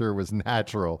musculature was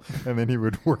natural, and then he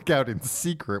would work out in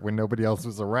secret when nobody else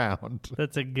was around.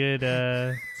 That's a good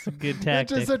tactic.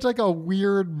 It's just such like a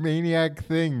weird maniac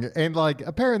thing. And like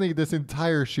apparently this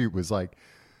entire shoot was like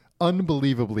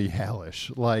unbelievably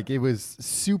hellish. Like it was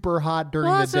super hot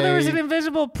during the day. There was an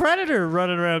invisible predator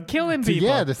running around killing people.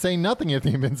 Yeah, to say nothing of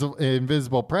the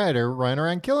invisible predator running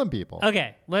around killing people.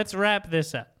 Okay, let's wrap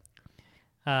this up.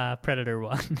 Predator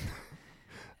 1.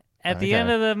 At the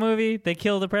end of the movie, they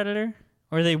kill the predator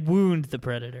or they wound the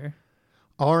predator.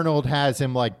 Arnold has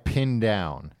him like pinned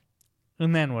down.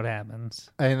 And then what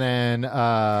happens? And then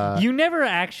you never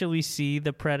actually see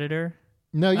the predator.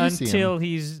 No, you see him until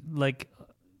he's like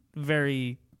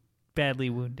very badly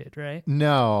wounded, right?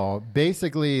 No.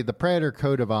 Basically, the Predator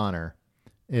code of honor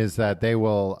is that they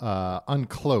will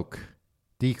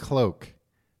decloak,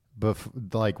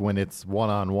 like when it's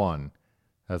one-on-one.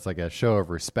 That's like a show of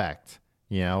respect.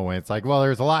 When it's like, well,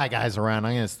 there's a lot of guys around,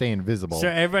 I'm going to stay invisible. So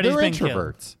everybody's been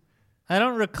introverts. Killed. I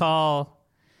don't recall.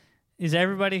 Is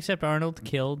everybody except Arnold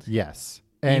killed? Yes.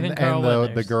 And Even Carl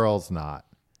Weathers. The girl's not.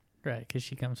 Right, because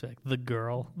she comes back.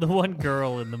 The one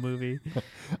girl in the movie.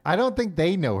 I don't think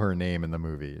they know her name in the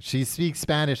movie. She speaks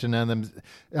Spanish, and none of them.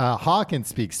 Hawkins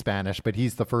speaks Spanish, but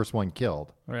he's the first one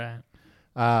killed. Right.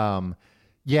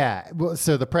 Yeah. Well,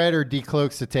 so the Predator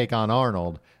decloaks to take on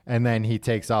Arnold, and then he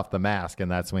takes off the mask,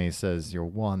 and that's when he says, "You're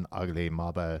one ugly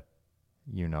mother."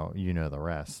 You know the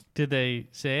rest. Did they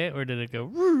say it, or did it go?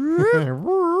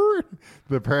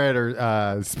 The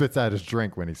Predator spits out his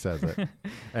drink when he says it,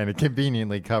 and it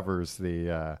conveniently covers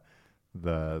the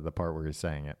part where he's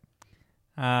saying it.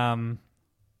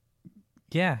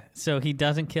 Yeah. So he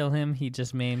doesn't kill him. He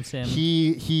just maims him.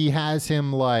 He has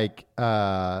him like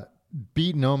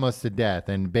beaten almost to death,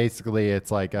 and basically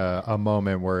it's like a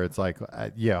moment where it's like,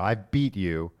 I beat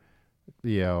you.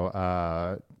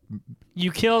 You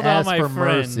killed all ask my for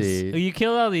friends. mercy. You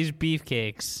killed all these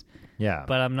beefcakes. Yeah.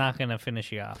 But I'm not gonna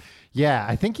finish you off. Yeah,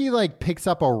 I think he like picks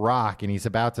up a rock and he's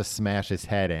about to smash his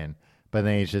head in, but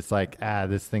then he's just like,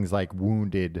 this thing's like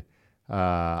wounded.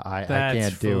 I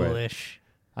can't do it.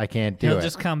 I can't do it. He'll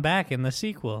just come back in the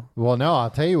sequel. Well, no, I'll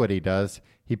tell you what he does.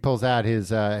 He pulls out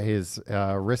his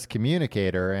wrist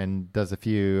communicator and does a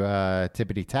few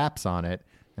tippity taps on it,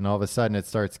 and all of a sudden it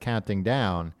starts counting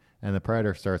down, and the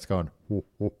Predator starts going,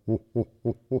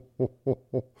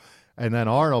 and then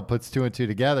Arnold puts two and two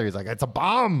together. He's like, "It's a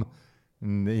bomb!"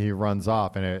 And he runs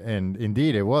off, and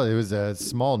indeed it was a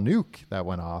small nuke that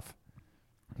went off.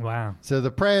 Wow. So the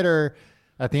Predator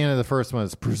at the end of the first one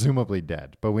is presumably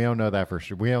dead, but we don't know that for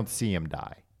sure. We don't see him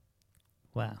die.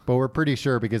 Wow. But we're pretty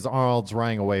sure because Arnold's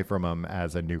running away from him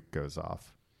as a nuke goes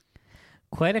off.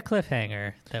 Quite a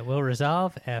cliffhanger that will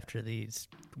resolve after these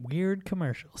weird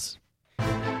commercials.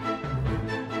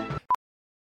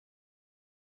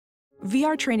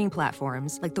 VR training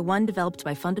platforms, like the one developed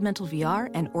by Fundamental VR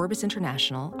and Orbis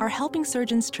International, are helping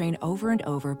surgeons train over and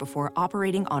over before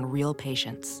operating on real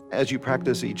patients. As you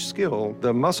practice each skill,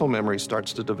 the muscle memory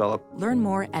starts to develop. Learn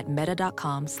more at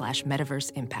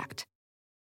meta.com/metaverseimpact.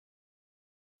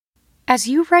 As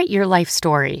you write your life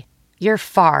story, you're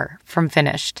far from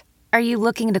finished. Are you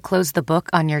looking to close the book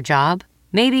on your job?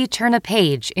 Maybe turn a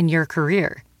page in your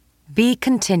career? Be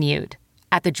continued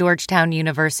at the Georgetown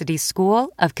University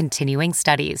School of Continuing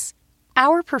Studies.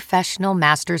 Our professional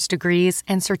master's degrees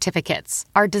and certificates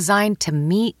are designed to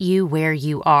meet you where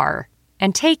you are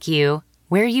and take you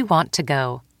where you want to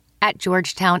go. At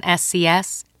Georgetown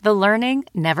SCS, the learning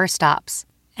never stops,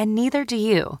 and neither do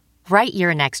you. Write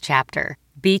your next chapter.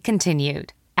 Be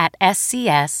continued at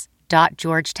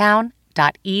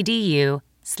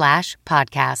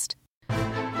scs.georgetown.edu/podcast.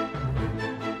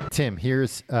 Tim,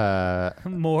 here's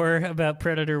More about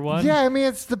Predator 1? Yeah, I mean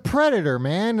it's the Predator,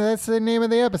 man. That's the name of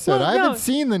the episode. Well, I no. haven't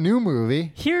seen the new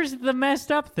movie. Here's the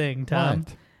messed up thing, Tom.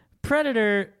 What?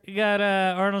 Predator got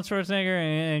Arnold Schwarzenegger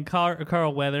and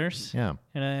Carl Weathers. Yeah.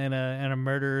 In a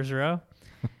murderer's row.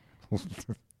 In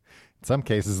some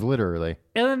cases, literally.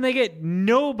 And then they get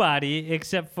nobody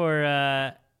except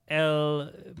for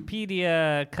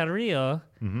Elpidia Carrillo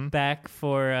back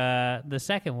for the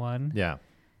second one. Yeah.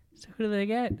 So who do they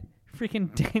get?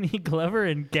 Freaking Danny Glover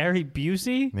and Gary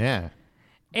Busey? Yeah.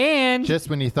 And Just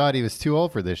when you thought he was too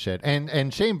old for this shit.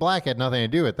 And Shane Black had nothing to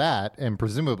do with that. And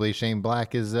presumably Shane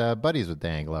Black is buddies with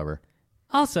Dan Glover.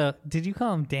 also, did you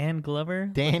call him Dan Glover?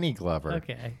 Danny Glover.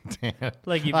 Okay. Dan.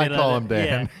 Like you I did call on him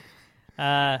Dan.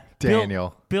 Yeah.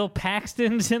 Daniel. Bill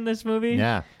Paxton's in this movie?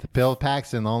 Yeah. Bill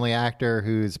Paxton, the only actor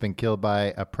who's been killed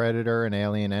by a Predator, an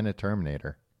Alien, and a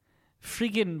Terminator.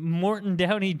 Freaking Morton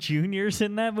Downey Jr.'s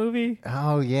in that movie.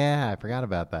 Oh, yeah. I forgot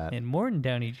about that. And Morton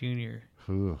Downey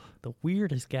Jr., Ooh. the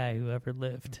weirdest guy who ever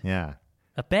lived. Yeah.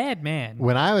 A bad man.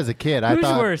 When I was a kid, I Who's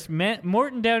thought... worse,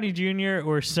 Morton Downey Jr.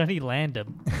 or Sonny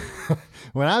Landham?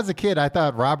 When I was a kid, I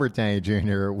thought Robert Downey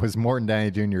Jr. was Morton Downey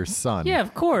Jr.'s son. Yeah,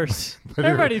 of course. But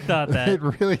Everybody thought that. It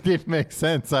really did make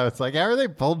sense. I was like, how are they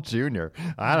both Junior?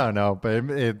 I don't know, but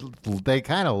they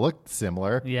kind of looked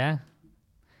similar. Yeah.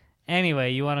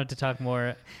 Anyway, you wanted to talk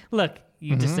more. Look,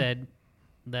 you just said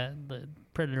that the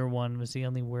Predator 1 was the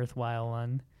only worthwhile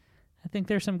one. I think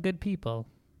there's some good people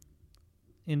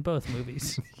in both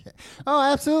movies. Oh,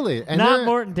 absolutely. And Not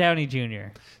Morton Downey Jr.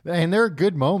 And there are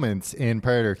good moments in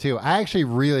Predator 2. I actually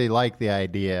really like the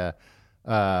idea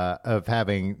of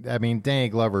having... I mean, Danny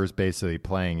Glover is basically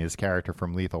playing his character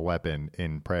from Lethal Weapon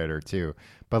in Predator 2.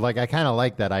 But, like, I kind of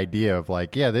like that idea of,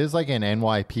 like, yeah, there's, like, an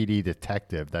NYPD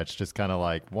detective that's just kind of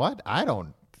like, what? What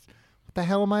the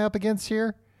hell am I up against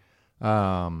here?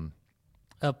 A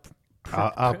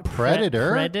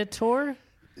Predator? Predator?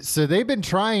 So they've been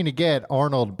trying to get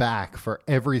Arnold back for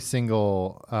every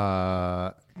single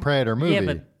Predator movie. Yeah,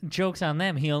 but joke's on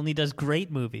them. He only does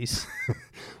great movies.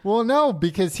 Well, no,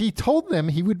 because he told them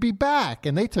he would be back,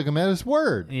 and they took him at his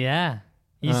word. Yeah.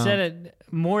 He said it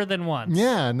more than once.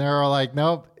 Yeah, and they were like,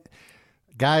 nope.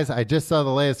 Guys, I just saw the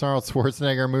latest Arnold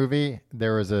Schwarzenegger movie.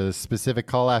 There was a specific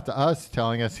call out to us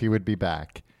telling us he would be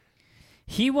back.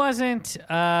 He wasn't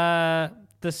the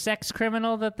sex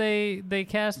criminal that they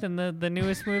cast in the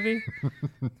newest movie?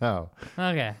 No.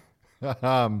 Okay.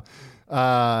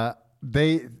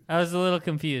 They I was a little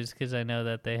confused because I know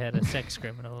that they had a sex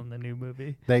criminal in the new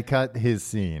movie. They cut his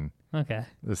scene, Okay.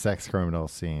 the sex criminal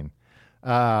scene,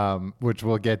 which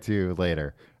we'll get to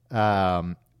later.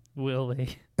 Will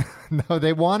they? No,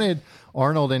 they wanted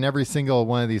Arnold in every single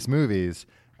one of these movies.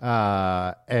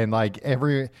 And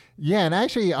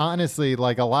actually, honestly,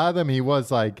 like a lot of them, he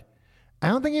was like, I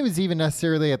don't think he was even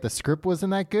necessarily at the script wasn't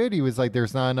that good. He was like,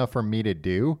 there's not enough for me to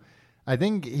do. I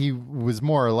think he was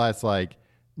more or less like,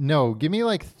 no, give me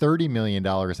like $30 million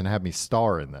and have me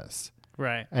star in this.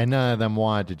 Right. And none of them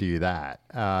wanted to do that.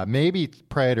 Maybe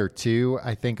Predator 2,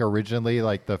 I think originally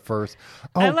like the first.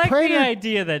 Oh, I like Predator. the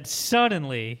idea that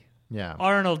suddenly Yeah.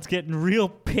 Arnold's getting real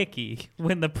picky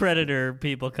when the Predator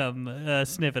people come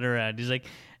sniffing around. He's like,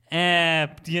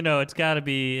 it's gotta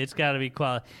be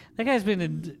quality. That guy's been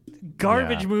in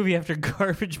garbage movie after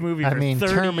garbage movie for 30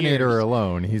 Terminator years.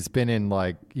 alone, he's been in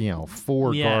like,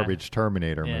 4 Yeah. garbage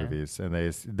Terminator Yeah. movies, and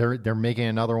they're making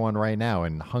another one right now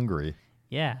in Hungary.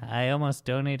 Yeah, I almost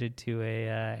donated to a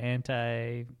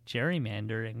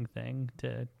anti-gerrymandering thing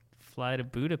to fly to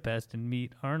Budapest and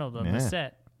meet Arnold on the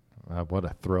set. What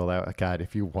a thrill that! God,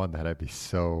 if you won that, I'd be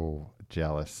so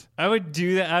jealous. I would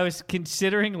do that. I was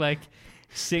considering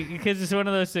because it's one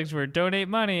of those things where donate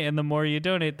money, and the more you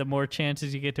donate, the more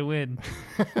chances you get to win.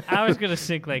 I was gonna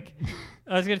take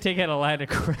out a line of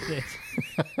credit,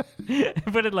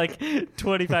 put in like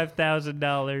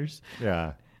 $25,000.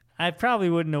 Yeah, I probably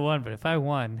wouldn't have won, but if I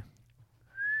won,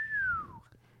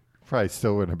 probably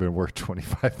still wouldn't have been worth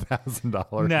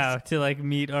 $25,000. no, to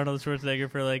meet Arnold Schwarzenegger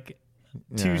for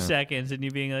 2 Yeah. seconds, and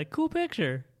you being like, "Cool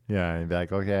picture." Yeah, and be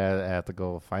like, okay, I have to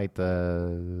go fight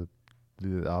the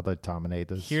other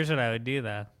Terminators. Here's what I would do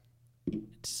though: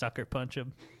 sucker punch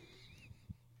him.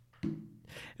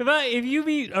 If you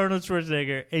meet Arnold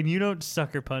Schwarzenegger and you don't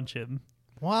sucker punch him,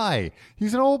 Why?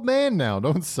 He's an old man now.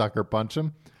 Don't sucker punch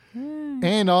him.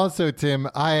 And also, Tim,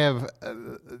 I have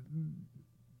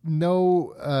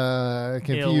no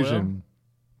confusion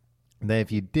that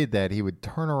if you did that, he would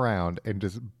turn around and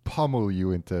just pummel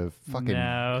you into fucking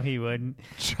no, he wouldn't.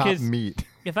 chopped 'Cause meat.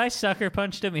 If I sucker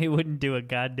punched him, he wouldn't do a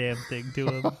goddamn thing to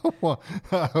him.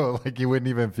 Like you wouldn't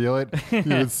even feel it. You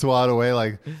would swat away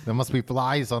like there must be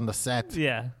flies on the set.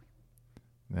 Yeah.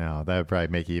 No, that would probably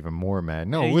make you even more mad.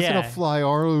 No, it wasn't yeah. a fly,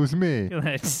 Arlo. It was me.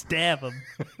 I'd stab him.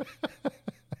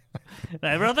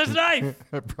 I brought this knife.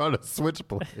 I brought a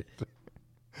switchblade.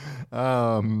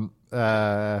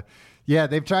 Yeah,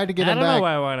 they've tried to get I him don't back. know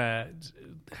why I want to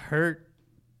hurt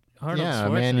Arnold Yeah, Schwarzenegger. a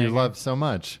man you love so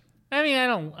much. I mean,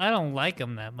 I don't like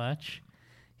him that much.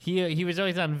 He was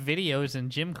always on videos in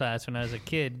gym class when I was a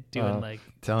kid doing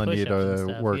Telling you push-ups and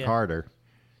to stuff. work Yeah. harder.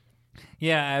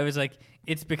 Yeah, I was like,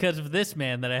 it's because of this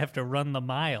man that I have to run the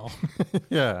mile.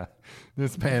 Yeah,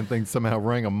 this man thinks somehow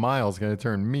running a mile is going to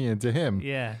turn me into him.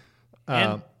 Yeah,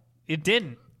 and it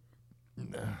didn't.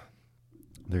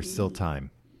 There's still time.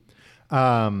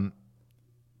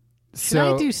 Should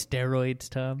I do steroids,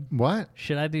 Tom? What?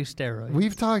 Should I do steroids?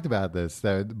 We've talked about this,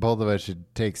 that both of us should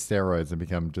take steroids and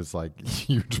become just like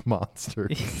huge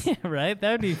monsters. Yeah, right?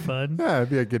 That would be fun. Yeah, it'd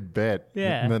be a good bet.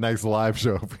 Yeah. In the next live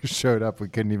show, if we showed up, we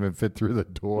couldn't even fit through the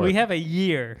door. We have a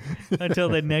year until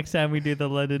the next time we do the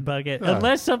London podcast.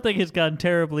 Unless something has gone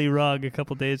terribly wrong a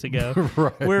couple days ago.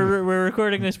 Right. We're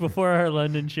recording this before our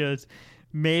London shows.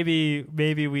 Maybe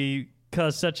we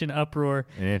caused such an uproar.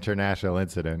 An international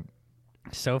incident.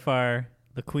 So far,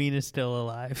 the Queen is still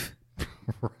alive.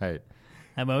 Right.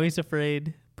 I'm always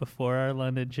afraid before our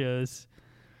London shows,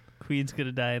 Queen's going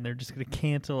to die and they're just going to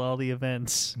cancel all the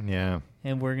events. Yeah.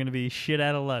 And we're going to be shit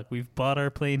out of luck. We've bought our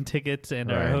plane tickets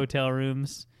and our Right. hotel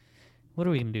rooms. What are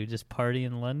we going to do? Just party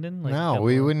in London? No,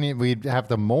 we wouldn't. We'd have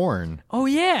to mourn. Oh,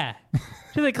 yeah.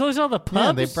 Do they close all the pubs?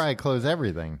 Yeah, they'd probably close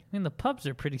everything. I mean, the pubs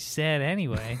are pretty sad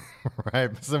anyway.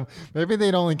 Right. So maybe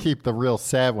they'd only keep the real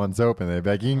sad ones open. They'd be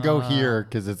like, you can go here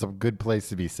because it's a good place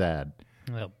to be sad.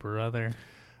 Oh, brother.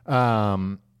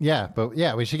 Yeah, but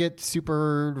yeah, we should get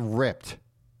super ripped.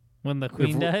 When the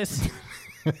Queen dies?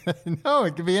 No,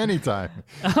 it could be anytime.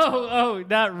 Oh,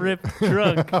 not ripped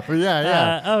drunk. Oh,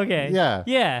 yeah. Okay. Yeah.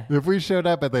 Yeah. If we showed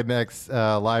up at the next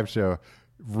live show,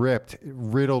 ripped,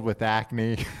 riddled with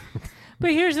acne.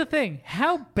 But here's the thing.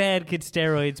 How bad could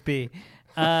steroids be?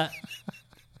 Sly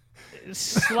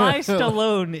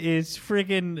Stallone is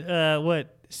friggin'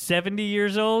 70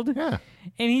 years old? Yeah.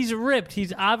 And he's ripped.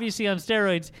 He's obviously on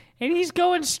steroids, and he's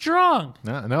going strong.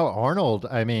 No, Arnold,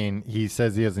 I mean, he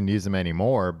says he doesn't use them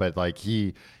anymore, but like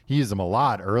he used them a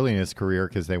lot early in his career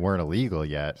because they weren't illegal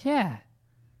yet. Yeah.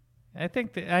 I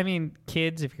think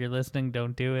kids, if you're listening,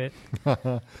 don't do it.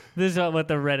 This is what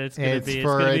the Reddit's going to be. It's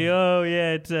going to be,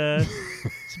 it's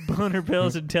boner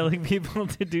pills and telling people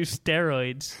to do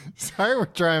steroids. Sorry, we're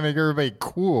trying to make everybody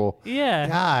cool. Yeah.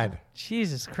 God.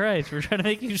 Jesus Christ, we're trying to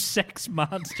make you sex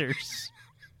monsters.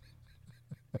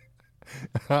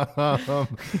 And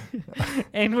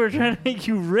we're trying to make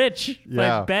you rich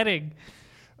by betting.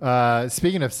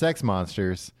 Speaking of sex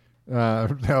monsters,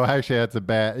 no, actually, that's a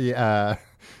bad...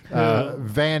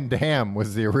 Van Damme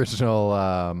was the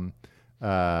original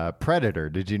Predator.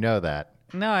 Did you know that?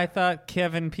 No, I thought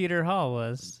Kevin Peter Hall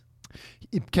was.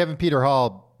 Kevin Peter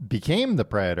Hall became the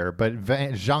Predator, but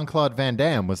Jean-Claude Van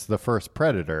Damme was the first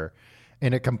Predator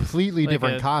in a completely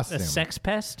different costume. A sex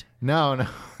pest? No,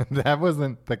 that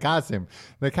wasn't the costume.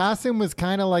 The costume was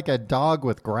kind of like a dog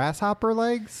with grasshopper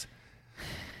legs.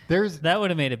 That would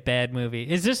have made a bad movie.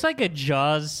 Is this like a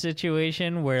Jaws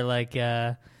situation where like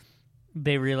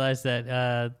they realized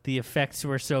that the effects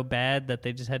were so bad that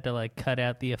they just had to like cut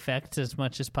out the effects as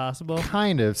much as possible?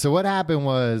 Kind of. So what happened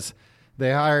was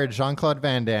they hired Jean-Claude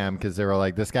Van Damme because they were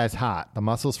like, this guy's hot. The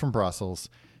muscle's from Brussels.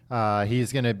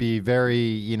 He's going to be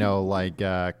very,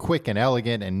 quick and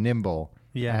elegant and nimble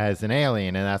as an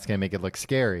alien, and that's going to make it look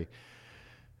scary.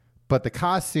 But the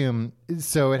costume,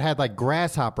 so it had like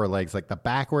grasshopper legs, like the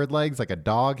backward legs, like a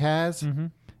dog has. Mm-hmm.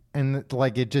 And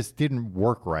like it just didn't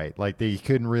work right. Like they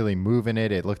couldn't really move in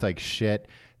it. It looked like shit.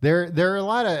 There are a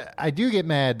lot of, I do get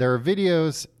mad. There are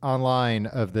videos online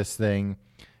of this thing,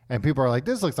 and people are like,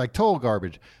 this looks like total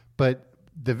garbage. But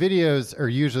the videos are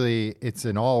usually, it's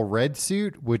an all red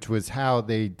suit, which was how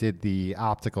they did the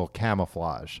optical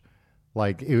camouflage.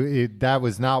 Like that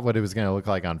was not what it was going to look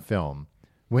like on film.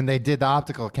 When they did the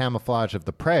optical camouflage of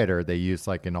the Predator, they used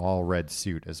like an all red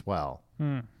suit as well.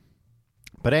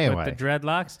 But anyway. With the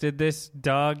dreadlocks? Did this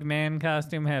dog man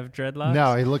costume have dreadlocks?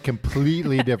 No, he looked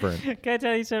completely different. Can I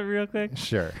tell you something real quick?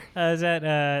 Sure. I was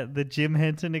at the Jim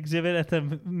Henson exhibit at the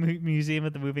Museum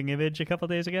of the Moving Image a couple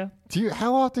days ago.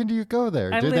 How often do you go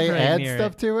there? Did they add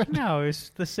stuff to it? No,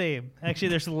 it's the same. Actually,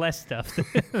 there's less stuff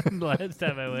than the last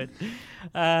time I went.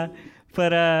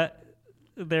 But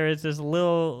there is this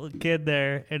little kid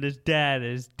there and his dad.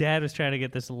 His dad was trying to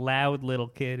get this loud little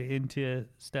kid into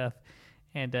stuff.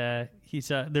 And he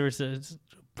saw there was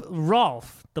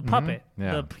Rolf, the puppet,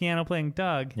 the piano playing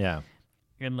dog. Yeah.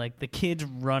 And like the kids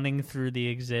running through the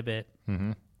exhibit.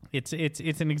 Mm-hmm.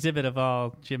 It's an exhibit of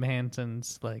all Jim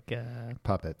Henson's like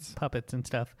puppets and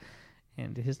stuff,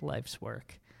 and his life's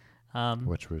work.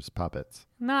 Which was puppets.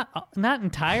 Not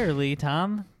entirely,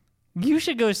 Tom. You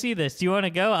should go see this. Do you want to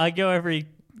go? I go every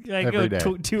day.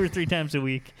 2 or 3 times a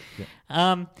week.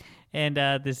 Yeah. And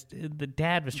the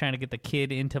dad was trying to get the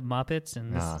kid into Muppets,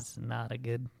 and this is not a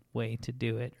good way to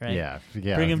do it, right? Yeah.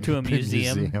 Bring him to a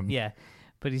museum. Yeah.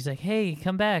 But he's like, hey,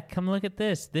 come back. Come look at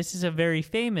this. This is a very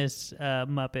famous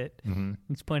Muppet. Mm-hmm.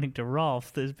 He's pointing to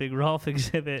Rolf, this big Rolf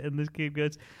exhibit, and this kid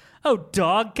goes, oh,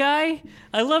 Dog Guy?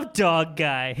 I love Dog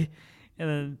Guy.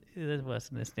 And then that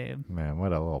wasn't his name. Man,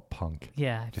 what a little punk.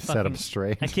 Yeah. Just set him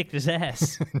straight. I kicked his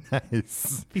ass.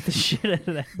 Nice. Beat the shit out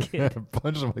of that kid.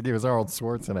 Punched him like he was Arnold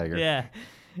Schwarzenegger. Yeah.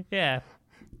 Yeah.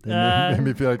 Made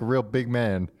me feel like a real big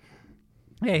man.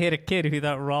 Yeah, he had a kid who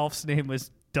thought Rolf's name was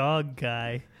Dog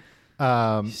Guy.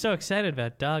 He's so excited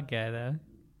about Dog Guy, though.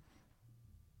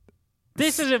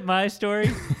 This isn't my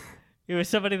story. It was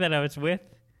somebody that I was with.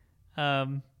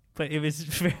 But it was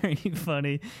very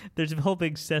funny. There's a whole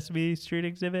big Sesame Street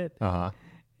exhibit. Uh-huh.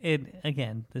 And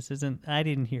again, this isn't, I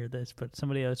didn't hear this, but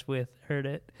somebody I was with heard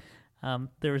it.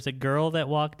 There was a girl that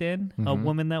walked in, a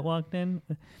woman that walked in,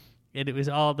 and it was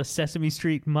all the Sesame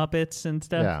Street Muppets and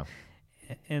stuff. Yeah.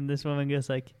 And this woman goes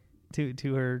like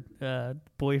to her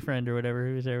boyfriend or whatever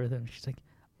who was there with him. She's like,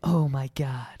 oh my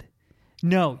God.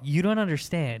 No, you don't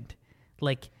understand.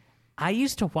 Like, I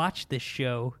used to watch this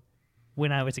show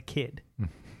when I was a kid.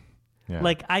 Yeah.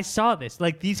 Like, I saw this.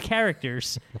 Like, these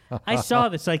characters, I saw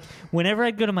this. Like, whenever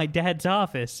I'd go to my dad's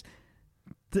office,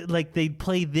 they'd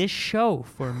play this show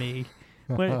for me.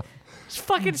 It's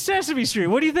fucking Sesame Street.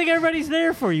 What do you think everybody's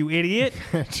there for, you idiot?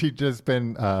 She'd just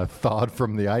been thawed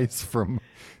from the ice from...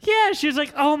 Yeah, she was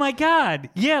like, oh, my God.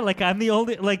 Yeah, like, I'm the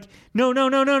only... Like, no.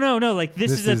 Like,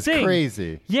 this is a thing. This is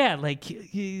crazy. Yeah, like,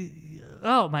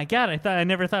 oh, my God. I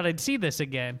never thought I'd see this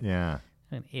again. Yeah.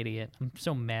 An idiot. I'm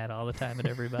so mad all the time at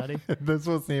everybody. This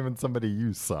wasn't even somebody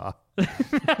you saw.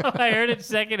 I heard it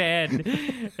secondhand.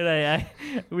 And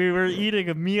we were eating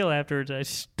a meal afterwards. I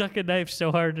stuck a knife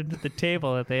so hard into the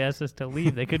table that they asked us to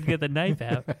leave. They couldn't get the knife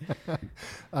out.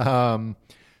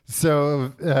 So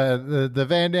the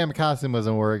Van Damme costume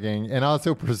wasn't working, and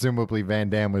also presumably Van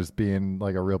Damme was being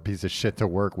like a real piece of shit to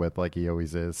work with, like he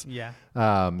always is. Yeah.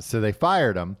 So they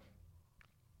fired him,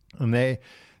 and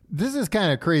this is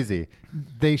kind of crazy.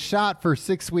 They shot for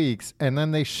 6 weeks, and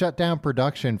then they shut down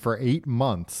production for 8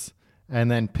 months,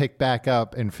 and then picked back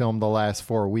up and filmed the last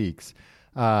 4 weeks.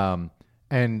 The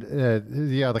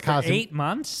costume 8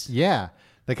 months? Yeah.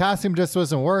 The costume just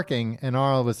wasn't working, and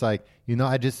Arnold was like,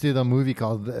 I just did a movie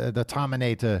called The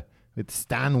Terminator with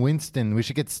Stan Winston. We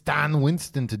should get Stan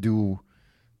Winston to do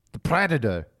The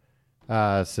Predator.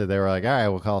 So they were like, all right,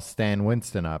 we'll call Stan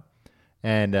Winston up.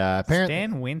 And apparently...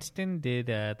 Stan Winston did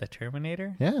The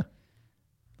Terminator? Yeah.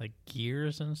 Like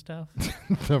gears and stuff?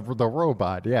 the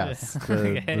robot, yes.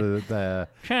 Okay. The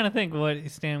trying to think what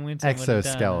Stan Winston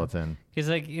exoskeleton. Because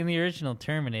like in the original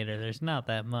Terminator, there's not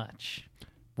that much.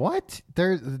 What?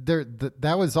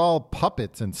 That was all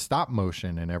puppets and stop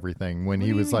motion and everything when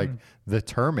he was like the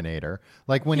Terminator.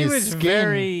 Like when his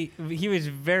skin... He was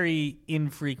very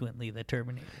infrequently the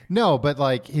Terminator. No, but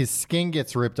like his skin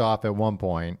gets ripped off at one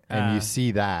point, and you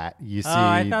see that. You see. Oh,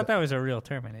 I thought that was a real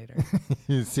Terminator.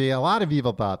 You see, a lot of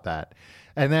people thought that,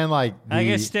 and then like I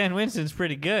guess Stan Winston's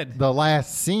pretty good. The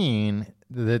last scene,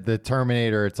 the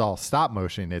Terminator, it's all stop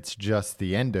motion. It's just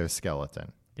the endoskeleton.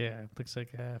 Yeah, it looks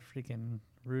like a freaking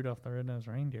Rudolph the Red-Nosed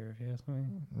Reindeer, if you ask me.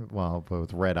 Well, but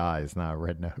with red eyes, not a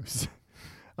red nose.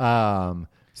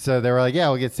 So they were like, yeah,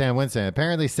 we'll get Stan Winston.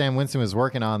 Apparently, Stan Winston was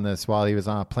working on this while he was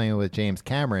on a plane with James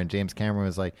Cameron. James Cameron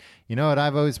was like, you know what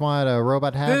I've always wanted a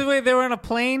robot to have? Wait, they were on a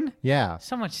plane? Yeah.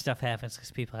 So much stuff happens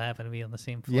because people happen to be on the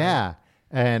same flight. Yeah.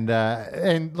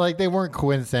 And like they weren't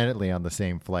coincidentally on the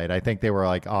same flight. I think they were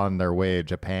like on their way to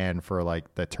Japan for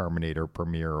like the Terminator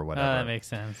premiere or whatever. Oh, that makes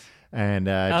sense. And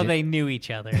they knew each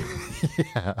other.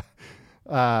 Yeah.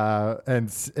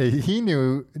 He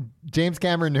knew James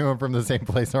Cameron knew him from the same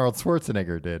place Arnold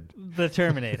Schwarzenegger did. The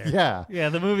Terminator. Yeah. Yeah,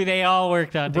 the movie they all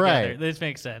worked on together. Right. This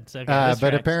makes sense. Okay,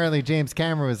 but apparently James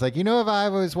Cameron was like, if I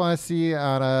always want to see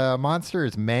on a monster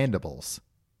is mandibles.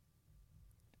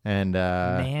 And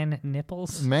man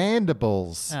nipples?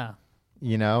 Mandibles. Oh.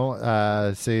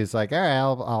 So he's like, all right,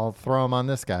 I'll throw him on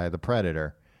this guy, the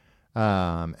Predator.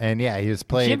 And yeah, he was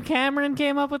played. Jim Cameron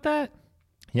came up with that?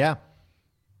 Yeah.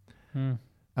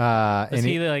 Was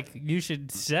he like, you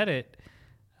should set it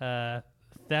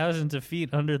thousands of feet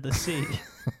under the sea?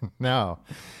 No,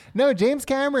 James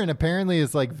Cameron apparently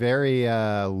is like very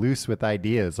loose with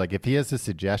ideas. Like if he has a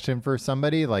suggestion for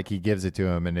somebody, like he gives it to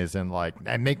him and isn't like,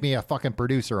 and make me a fucking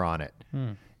producer on it.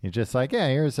 He's just like, yeah,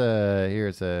 here's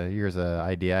a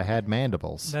idea. I had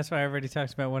mandibles. That's why everybody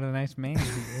talks about what a nice man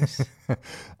he is.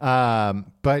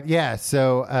 But yeah,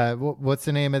 so what's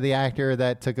the name of the actor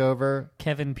that took over?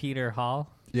 Kevin Peter Hall.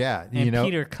 Yeah, and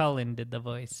Peter Cullen did the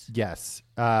voice. Yes.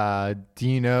 Do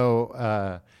you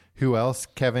know who else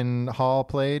Kevin Hall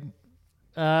played?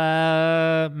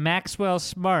 Maxwell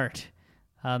Smart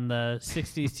on the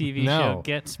 60s TV show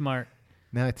Get Smart.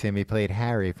 No, Tim, he played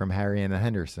Harry from Harry and the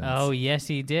Hendersons. Oh, yes,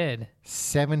 he did.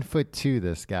 7'2",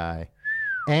 this guy.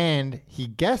 And he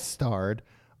guest starred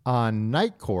on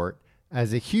Night Court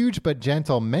as a huge but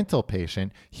gentle mental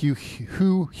patient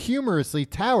who humorously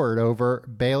towered over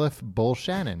bailiff Bull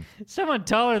Shannon. Someone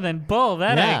taller than Bull,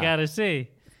 that I gotta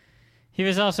see. He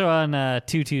was also on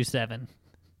 227.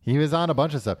 He was on a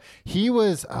bunch of stuff. He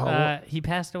was... he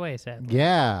passed away, sadly.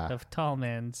 Yeah. Of tall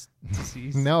man's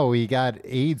disease. No, he got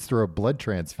AIDS through a blood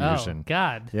transfusion. Oh,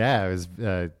 God. Yeah, it was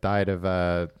died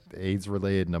of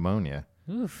AIDS-related pneummonia.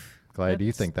 Oof. Glad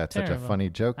you think that's terrible. Such a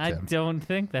funny joke, Tim. I don't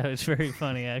think that was very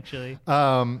funny, actually.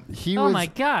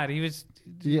 My God. He was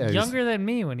younger than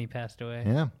me when he passed away.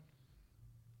 Yeah.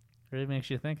 Really makes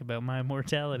you think about my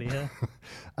mortality, huh?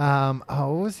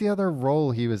 What was the other role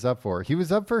he was up for? He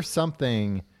was up for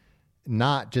something,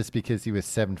 not just because he was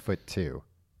 7'2".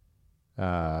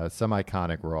 Some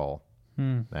iconic role.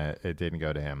 It didn't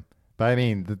go to him. But I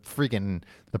mean, the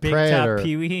Big Predator, Top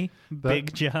Pee-wee,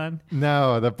 Big John.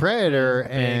 No, the Predator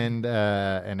and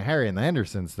Harry and the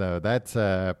Hendersons, though, that's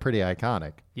pretty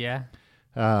iconic. Yeah.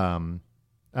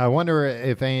 I wonder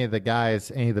if any of the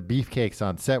beefcakes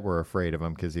on set were afraid of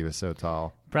him because he was so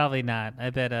tall. Probably not. I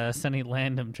bet Sonny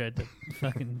Landham tried to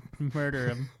fucking murder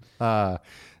him.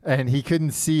 And he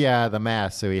couldn't see out of the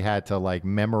mask, so he had to like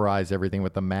memorize everything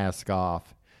with the mask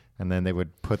off. and then they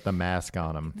would put the mask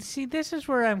on him. See, this is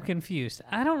where I'm confused.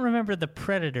 I don't remember the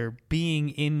Predator being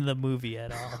in the movie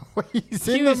at all. He's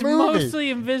He in the was movie. mostly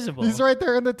invisible. He's right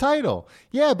there in the title.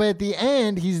 Yeah, but at the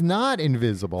end, he's not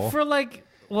invisible. For like,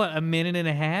 what, a minute and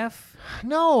a half?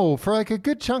 No, for like a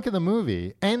good chunk of the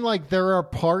movie. And like there are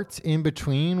parts in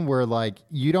between where like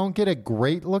you don't get a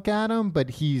great look at him, but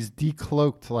he's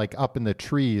decloaked like up in the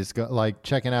trees, like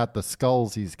checking out the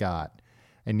skulls he's got.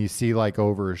 And you see like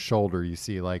over his shoulder, you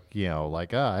see like, you know,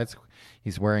 like,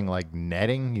 he's wearing like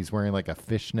netting. He's wearing like a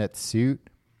fishnet suit.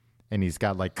 And he's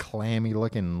got like clammy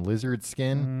looking lizard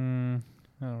skin.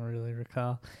 I don't really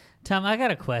recall. Tom, I got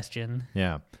a question.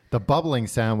 Yeah. The bubbling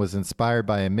sound was inspired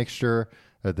by a mixture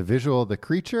of the visual of the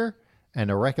creature and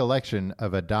a recollection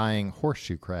of a dying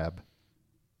horseshoe crab.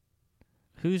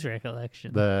 Whose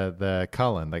recollection? The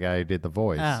Cullen, the guy who did the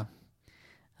voice.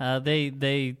 Oh.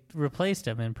 They replaced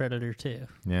him in Predator 2.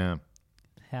 Yeah.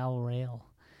 Hal Rail.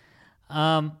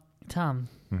 Tom.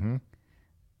 Mm-hmm.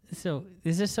 So,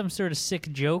 is this some sort of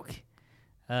sick joke?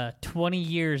 20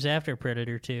 years after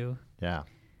Predator 2. Yeah.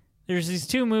 There's these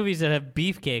two movies that have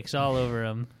beefcakes all over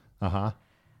them. Uh-huh.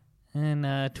 In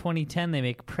 2010, they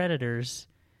make Predators.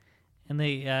 And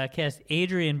they cast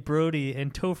Adrian Brody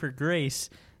and Topher Grace,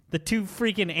 the two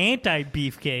freaking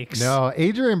anti-beefcakes. No,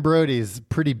 Adrian Brody's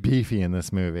pretty beefy in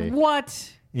this movie.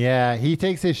 What? Yeah, he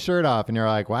takes his shirt off and you're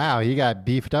like, wow, he got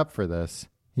beefed up for this.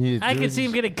 I could see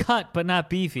him getting cut, but not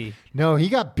beefy. No, he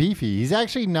got beefy. He's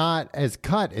actually not as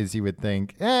cut as you would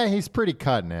think. He's pretty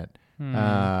cut in it.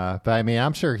 But I mean,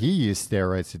 I'm sure he used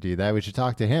steroids to do that. We should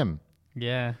talk to him.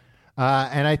 Yeah.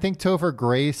 And I think Topher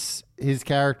Grace, his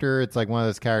character, it's like one of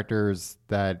those characters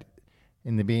that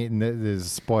in the there's a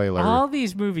spoiler. All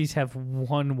these movies have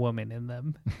one woman in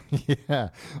them. Yeah.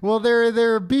 Well,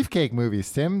 they're beefcake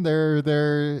movies, Tim.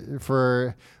 They're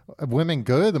for women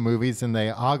go to the movies and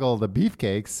they ogle the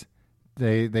beefcakes.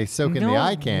 They soak in the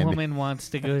eye candy. No woman wants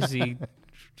to go see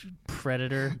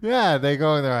Predator. Yeah, they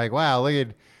go and they're like, wow, look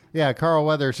at, yeah, Carl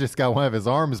Weathers just got one of his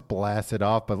arms blasted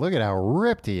off, but look at how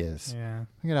ripped he is. Yeah.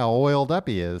 Look at how oiled up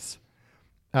he is.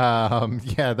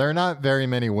 Yeah, there are not very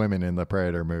many women in the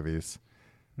Predator movies,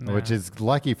 which is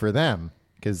lucky for them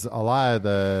because a lot of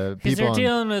the people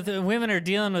women are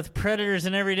dealing with predators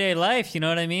in everyday life. You know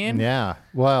what I mean? Yeah.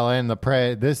 Well, and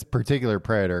this particular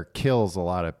Predator kills a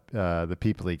lot of the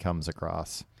people he comes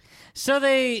across. So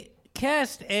they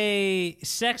cast a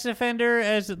sex offender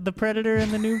as the Predator in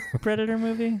the new Predator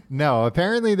movie? No,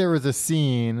 apparently there was a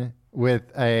scene with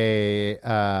a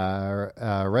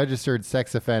registered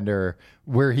sex offender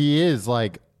where he is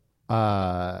like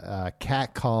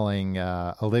catcalling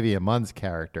Olivia Munn's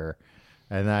character.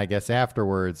 And then I guess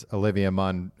afterwards, Olivia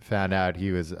Munn found out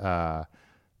he was a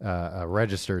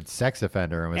registered sex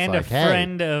offender and was and like, a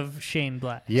friend of Shane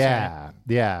Black. Yeah,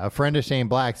 yeah, a friend of Shane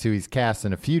Black's who he's cast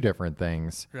in a few different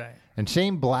things. Right. And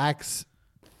Shane Black's,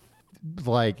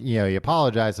 like, you know, he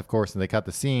apologized, of course, and they cut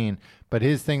the scene. But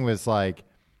his thing was like,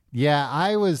 yeah,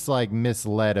 I was like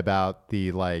misled about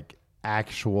the like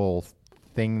actual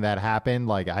thing that happened.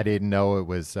 Like, I didn't know it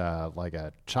was like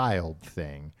a child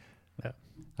thing. Yeah.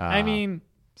 I mean,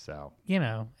 so you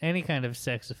know, any kind of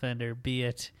sex offender, be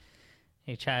it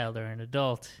a child or an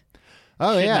adult,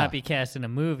 should not be cast in a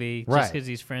movie just because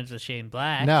he's friends with Shane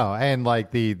Black. No, and like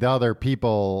the other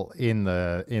people in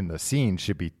the scene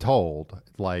should be told.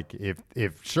 Like if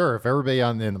everybody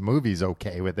in the movie's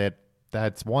okay with it,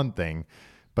 that's one thing.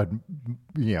 But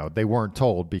you know, they weren't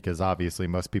told because obviously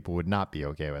most people would not be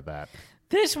okay with that.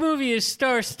 This movie is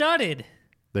star-studded.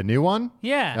 The new one?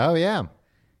 Yeah. Oh yeah.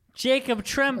 Jacob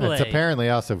Tremblay. It's apparently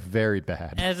also very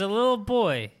bad. As a little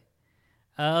boy.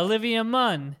 Olivia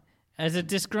Munn as a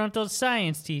disgruntled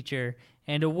science teacher,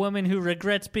 and a woman who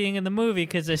regrets being in the movie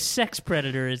because a sex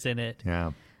predator is in it.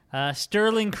 Yeah.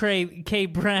 Sterling K.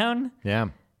 Brown.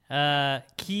 Yeah.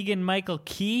 Keegan Michael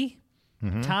Key.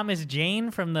 Mm-hmm. Thomas Jane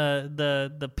from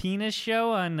the Penis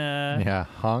Show on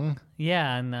Hung.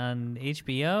 Yeah, on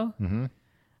HBO. Mm-hmm.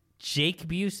 Jake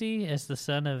Busey as the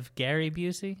son of Gary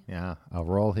Busey. Yeah, a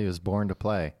role he was born to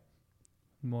play.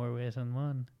 More ways than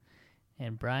one.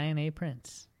 And Brian A.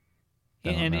 Prince.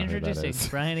 And introducing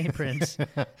Brian A. Prince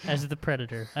as the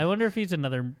Predator. I wonder if he's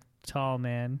another tall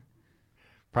man.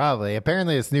 Probably.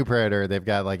 Apparently, this new Predator, they've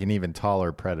got like an even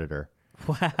taller Predator.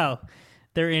 Wow.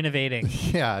 They're innovating.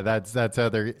 Yeah, that's how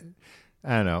they're...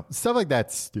 I don't know. Stuff like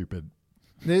that's stupid.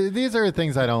 These are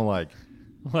things I don't like.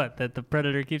 What, that the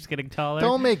Predator keeps getting taller?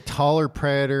 Don't make taller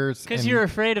Predators. Because you're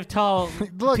afraid of tall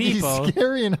Look, people. he's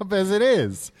scary enough as it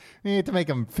is. You need to make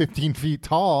him 15 feet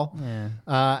tall.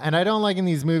 Yeah. And I don't like in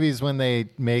these movies when they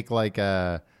make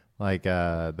the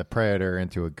Predator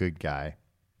into a good guy.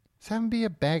 Just have him be a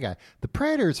bad guy. The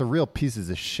Predators are real pieces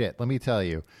of shit, let me tell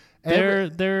you.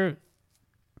 They're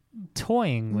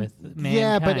toying with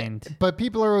mankind. Yeah, but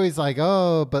people are always like,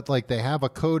 oh, but like they have a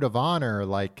code of honor,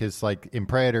 like, because like in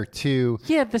Predator 2.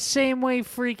 Yeah, the same way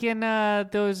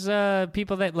those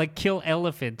people that like kill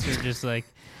elephants are just like,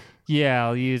 yeah,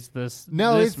 I'll use this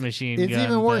machine gun. It's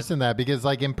even worse than that, because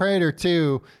like in Predator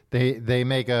 2, they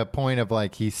make a point of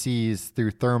like he sees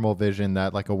through thermal vision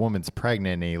that like a woman's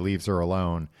pregnant and he leaves her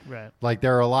alone. Right. Like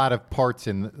there are a lot of parts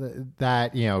in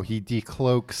that, you know, he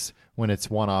decloaks when it's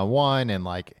one-on-one, and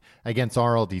like against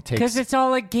Arnold, he takes, because it's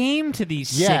all a game to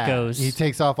these sickos. He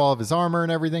takes off all of his armor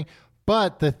and everything.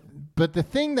 But the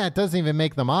thing that doesn't even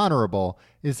make them honorable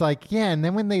is like, yeah, and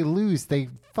then when they lose, they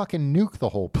fucking nuke the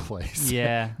whole place.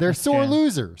 Yeah. They're sore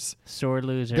losers. Sore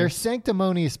losers. They're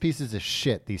sanctimonious pieces of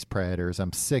shit, these Predators.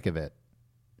 I'm sick of it.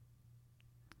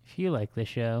 If you like the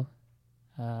show,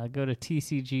 go to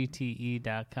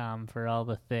tcgte.com for all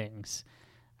the things.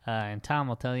 And Tom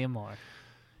will tell you more.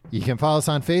 You can follow us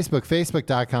on Facebook,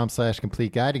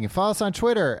 facebook.com/Complete Guide. You can follow us on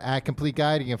Twitter @Complete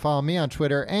Guide. You can follow me on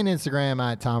Twitter and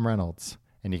Instagram @Tom Reynolds.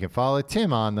 And you can follow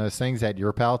Tim on those things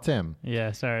 @Your Pal Tim.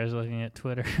 Yeah, sorry, I was looking at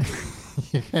Twitter.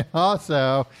 You can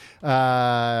also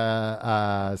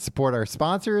support our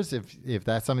sponsors if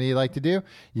that's something you'd like to do.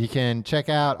 You can check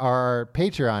out our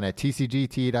Patreon at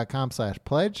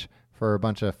tcgt.com/pledge for a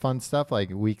bunch of fun stuff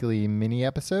like weekly mini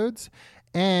episodes,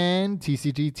 and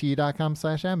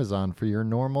tcgt.com/Amazon for your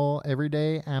normal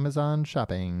everyday Amazon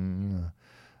shopping.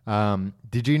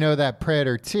 Did you know that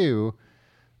Predator 2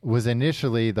 was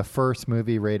initially the first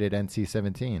movie rated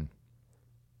NC-17?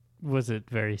 Was it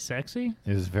very sexy?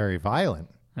 It was very violent.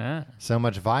 Ah. So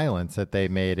much violence that they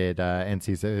made it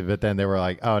NC-17. But then they were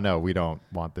like, oh, no, we don't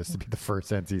want this to be the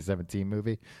first NC-17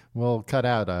 movie. We'll cut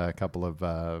out a couple of,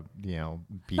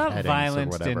 beheadings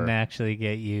violence or whatever. didn't actually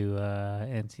get you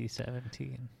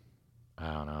NC-17.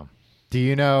 I don't know. Do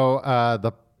you know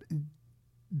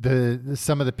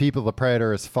some of the people the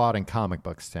Predator has fought in comic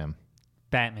books, Tim?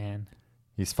 Batman.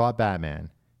 He's fought Batman.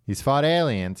 He's fought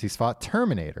aliens. He's fought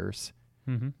Terminators.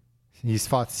 Mm-hmm. He's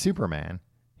fought Superman.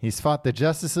 He's fought the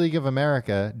Justice League of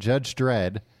America, Judge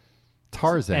Dredd,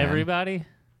 Tarzan. Everybody?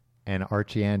 And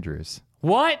Archie Andrews.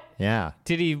 What? Yeah.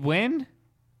 Did he win?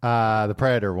 The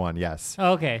Predator won, yes.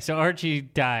 Okay, so Archie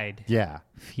died. Yeah.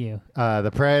 Phew.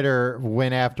 The Predator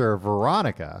went after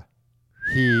Veronica.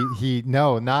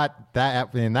 No, not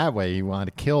that in that way. He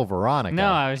wanted to kill Veronica.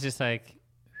 No, I was just like,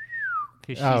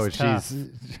 because she's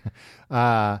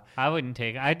tough. I wouldn't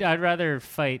take. I'd rather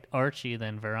fight Archie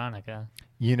than Veronica.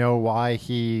 You know why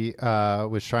he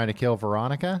was trying to kill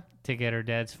Veronica? To get her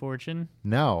dad's fortune?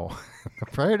 No. The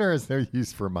Predator has no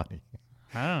use for money.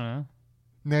 I don't know.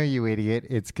 No, you idiot.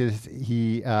 It's because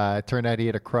he turned out he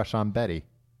had a crush on Betty.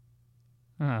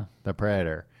 Huh. The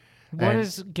Predator. What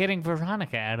does getting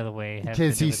Veronica out of the way have to do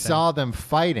because he with saw them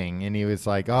fighting, and he was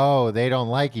like, oh, they don't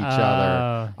like each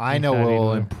other. I know what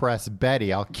will impress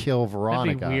Betty. I'll kill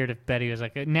Veronica. That'd be weird if Betty was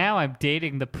like, now I'm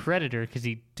dating the Predator because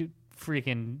he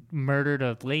freaking murdered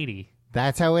a lady.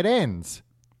 That's how it ends.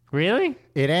 Really?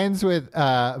 It ends with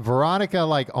Veronica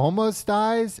like almost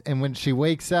dies, and when she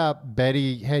wakes up,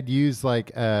 Betty had used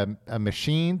like a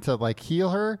machine to like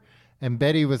heal her, and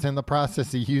Betty was in the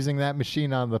process of using that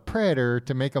machine on the Predator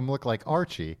to make him look like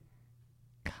Archie.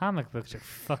 Comic books are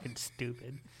fucking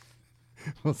stupid.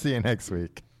 We'll see you next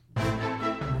week.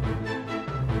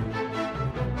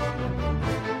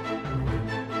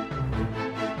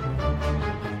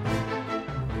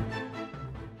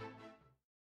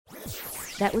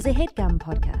 That was a HeadGum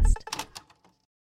podcast.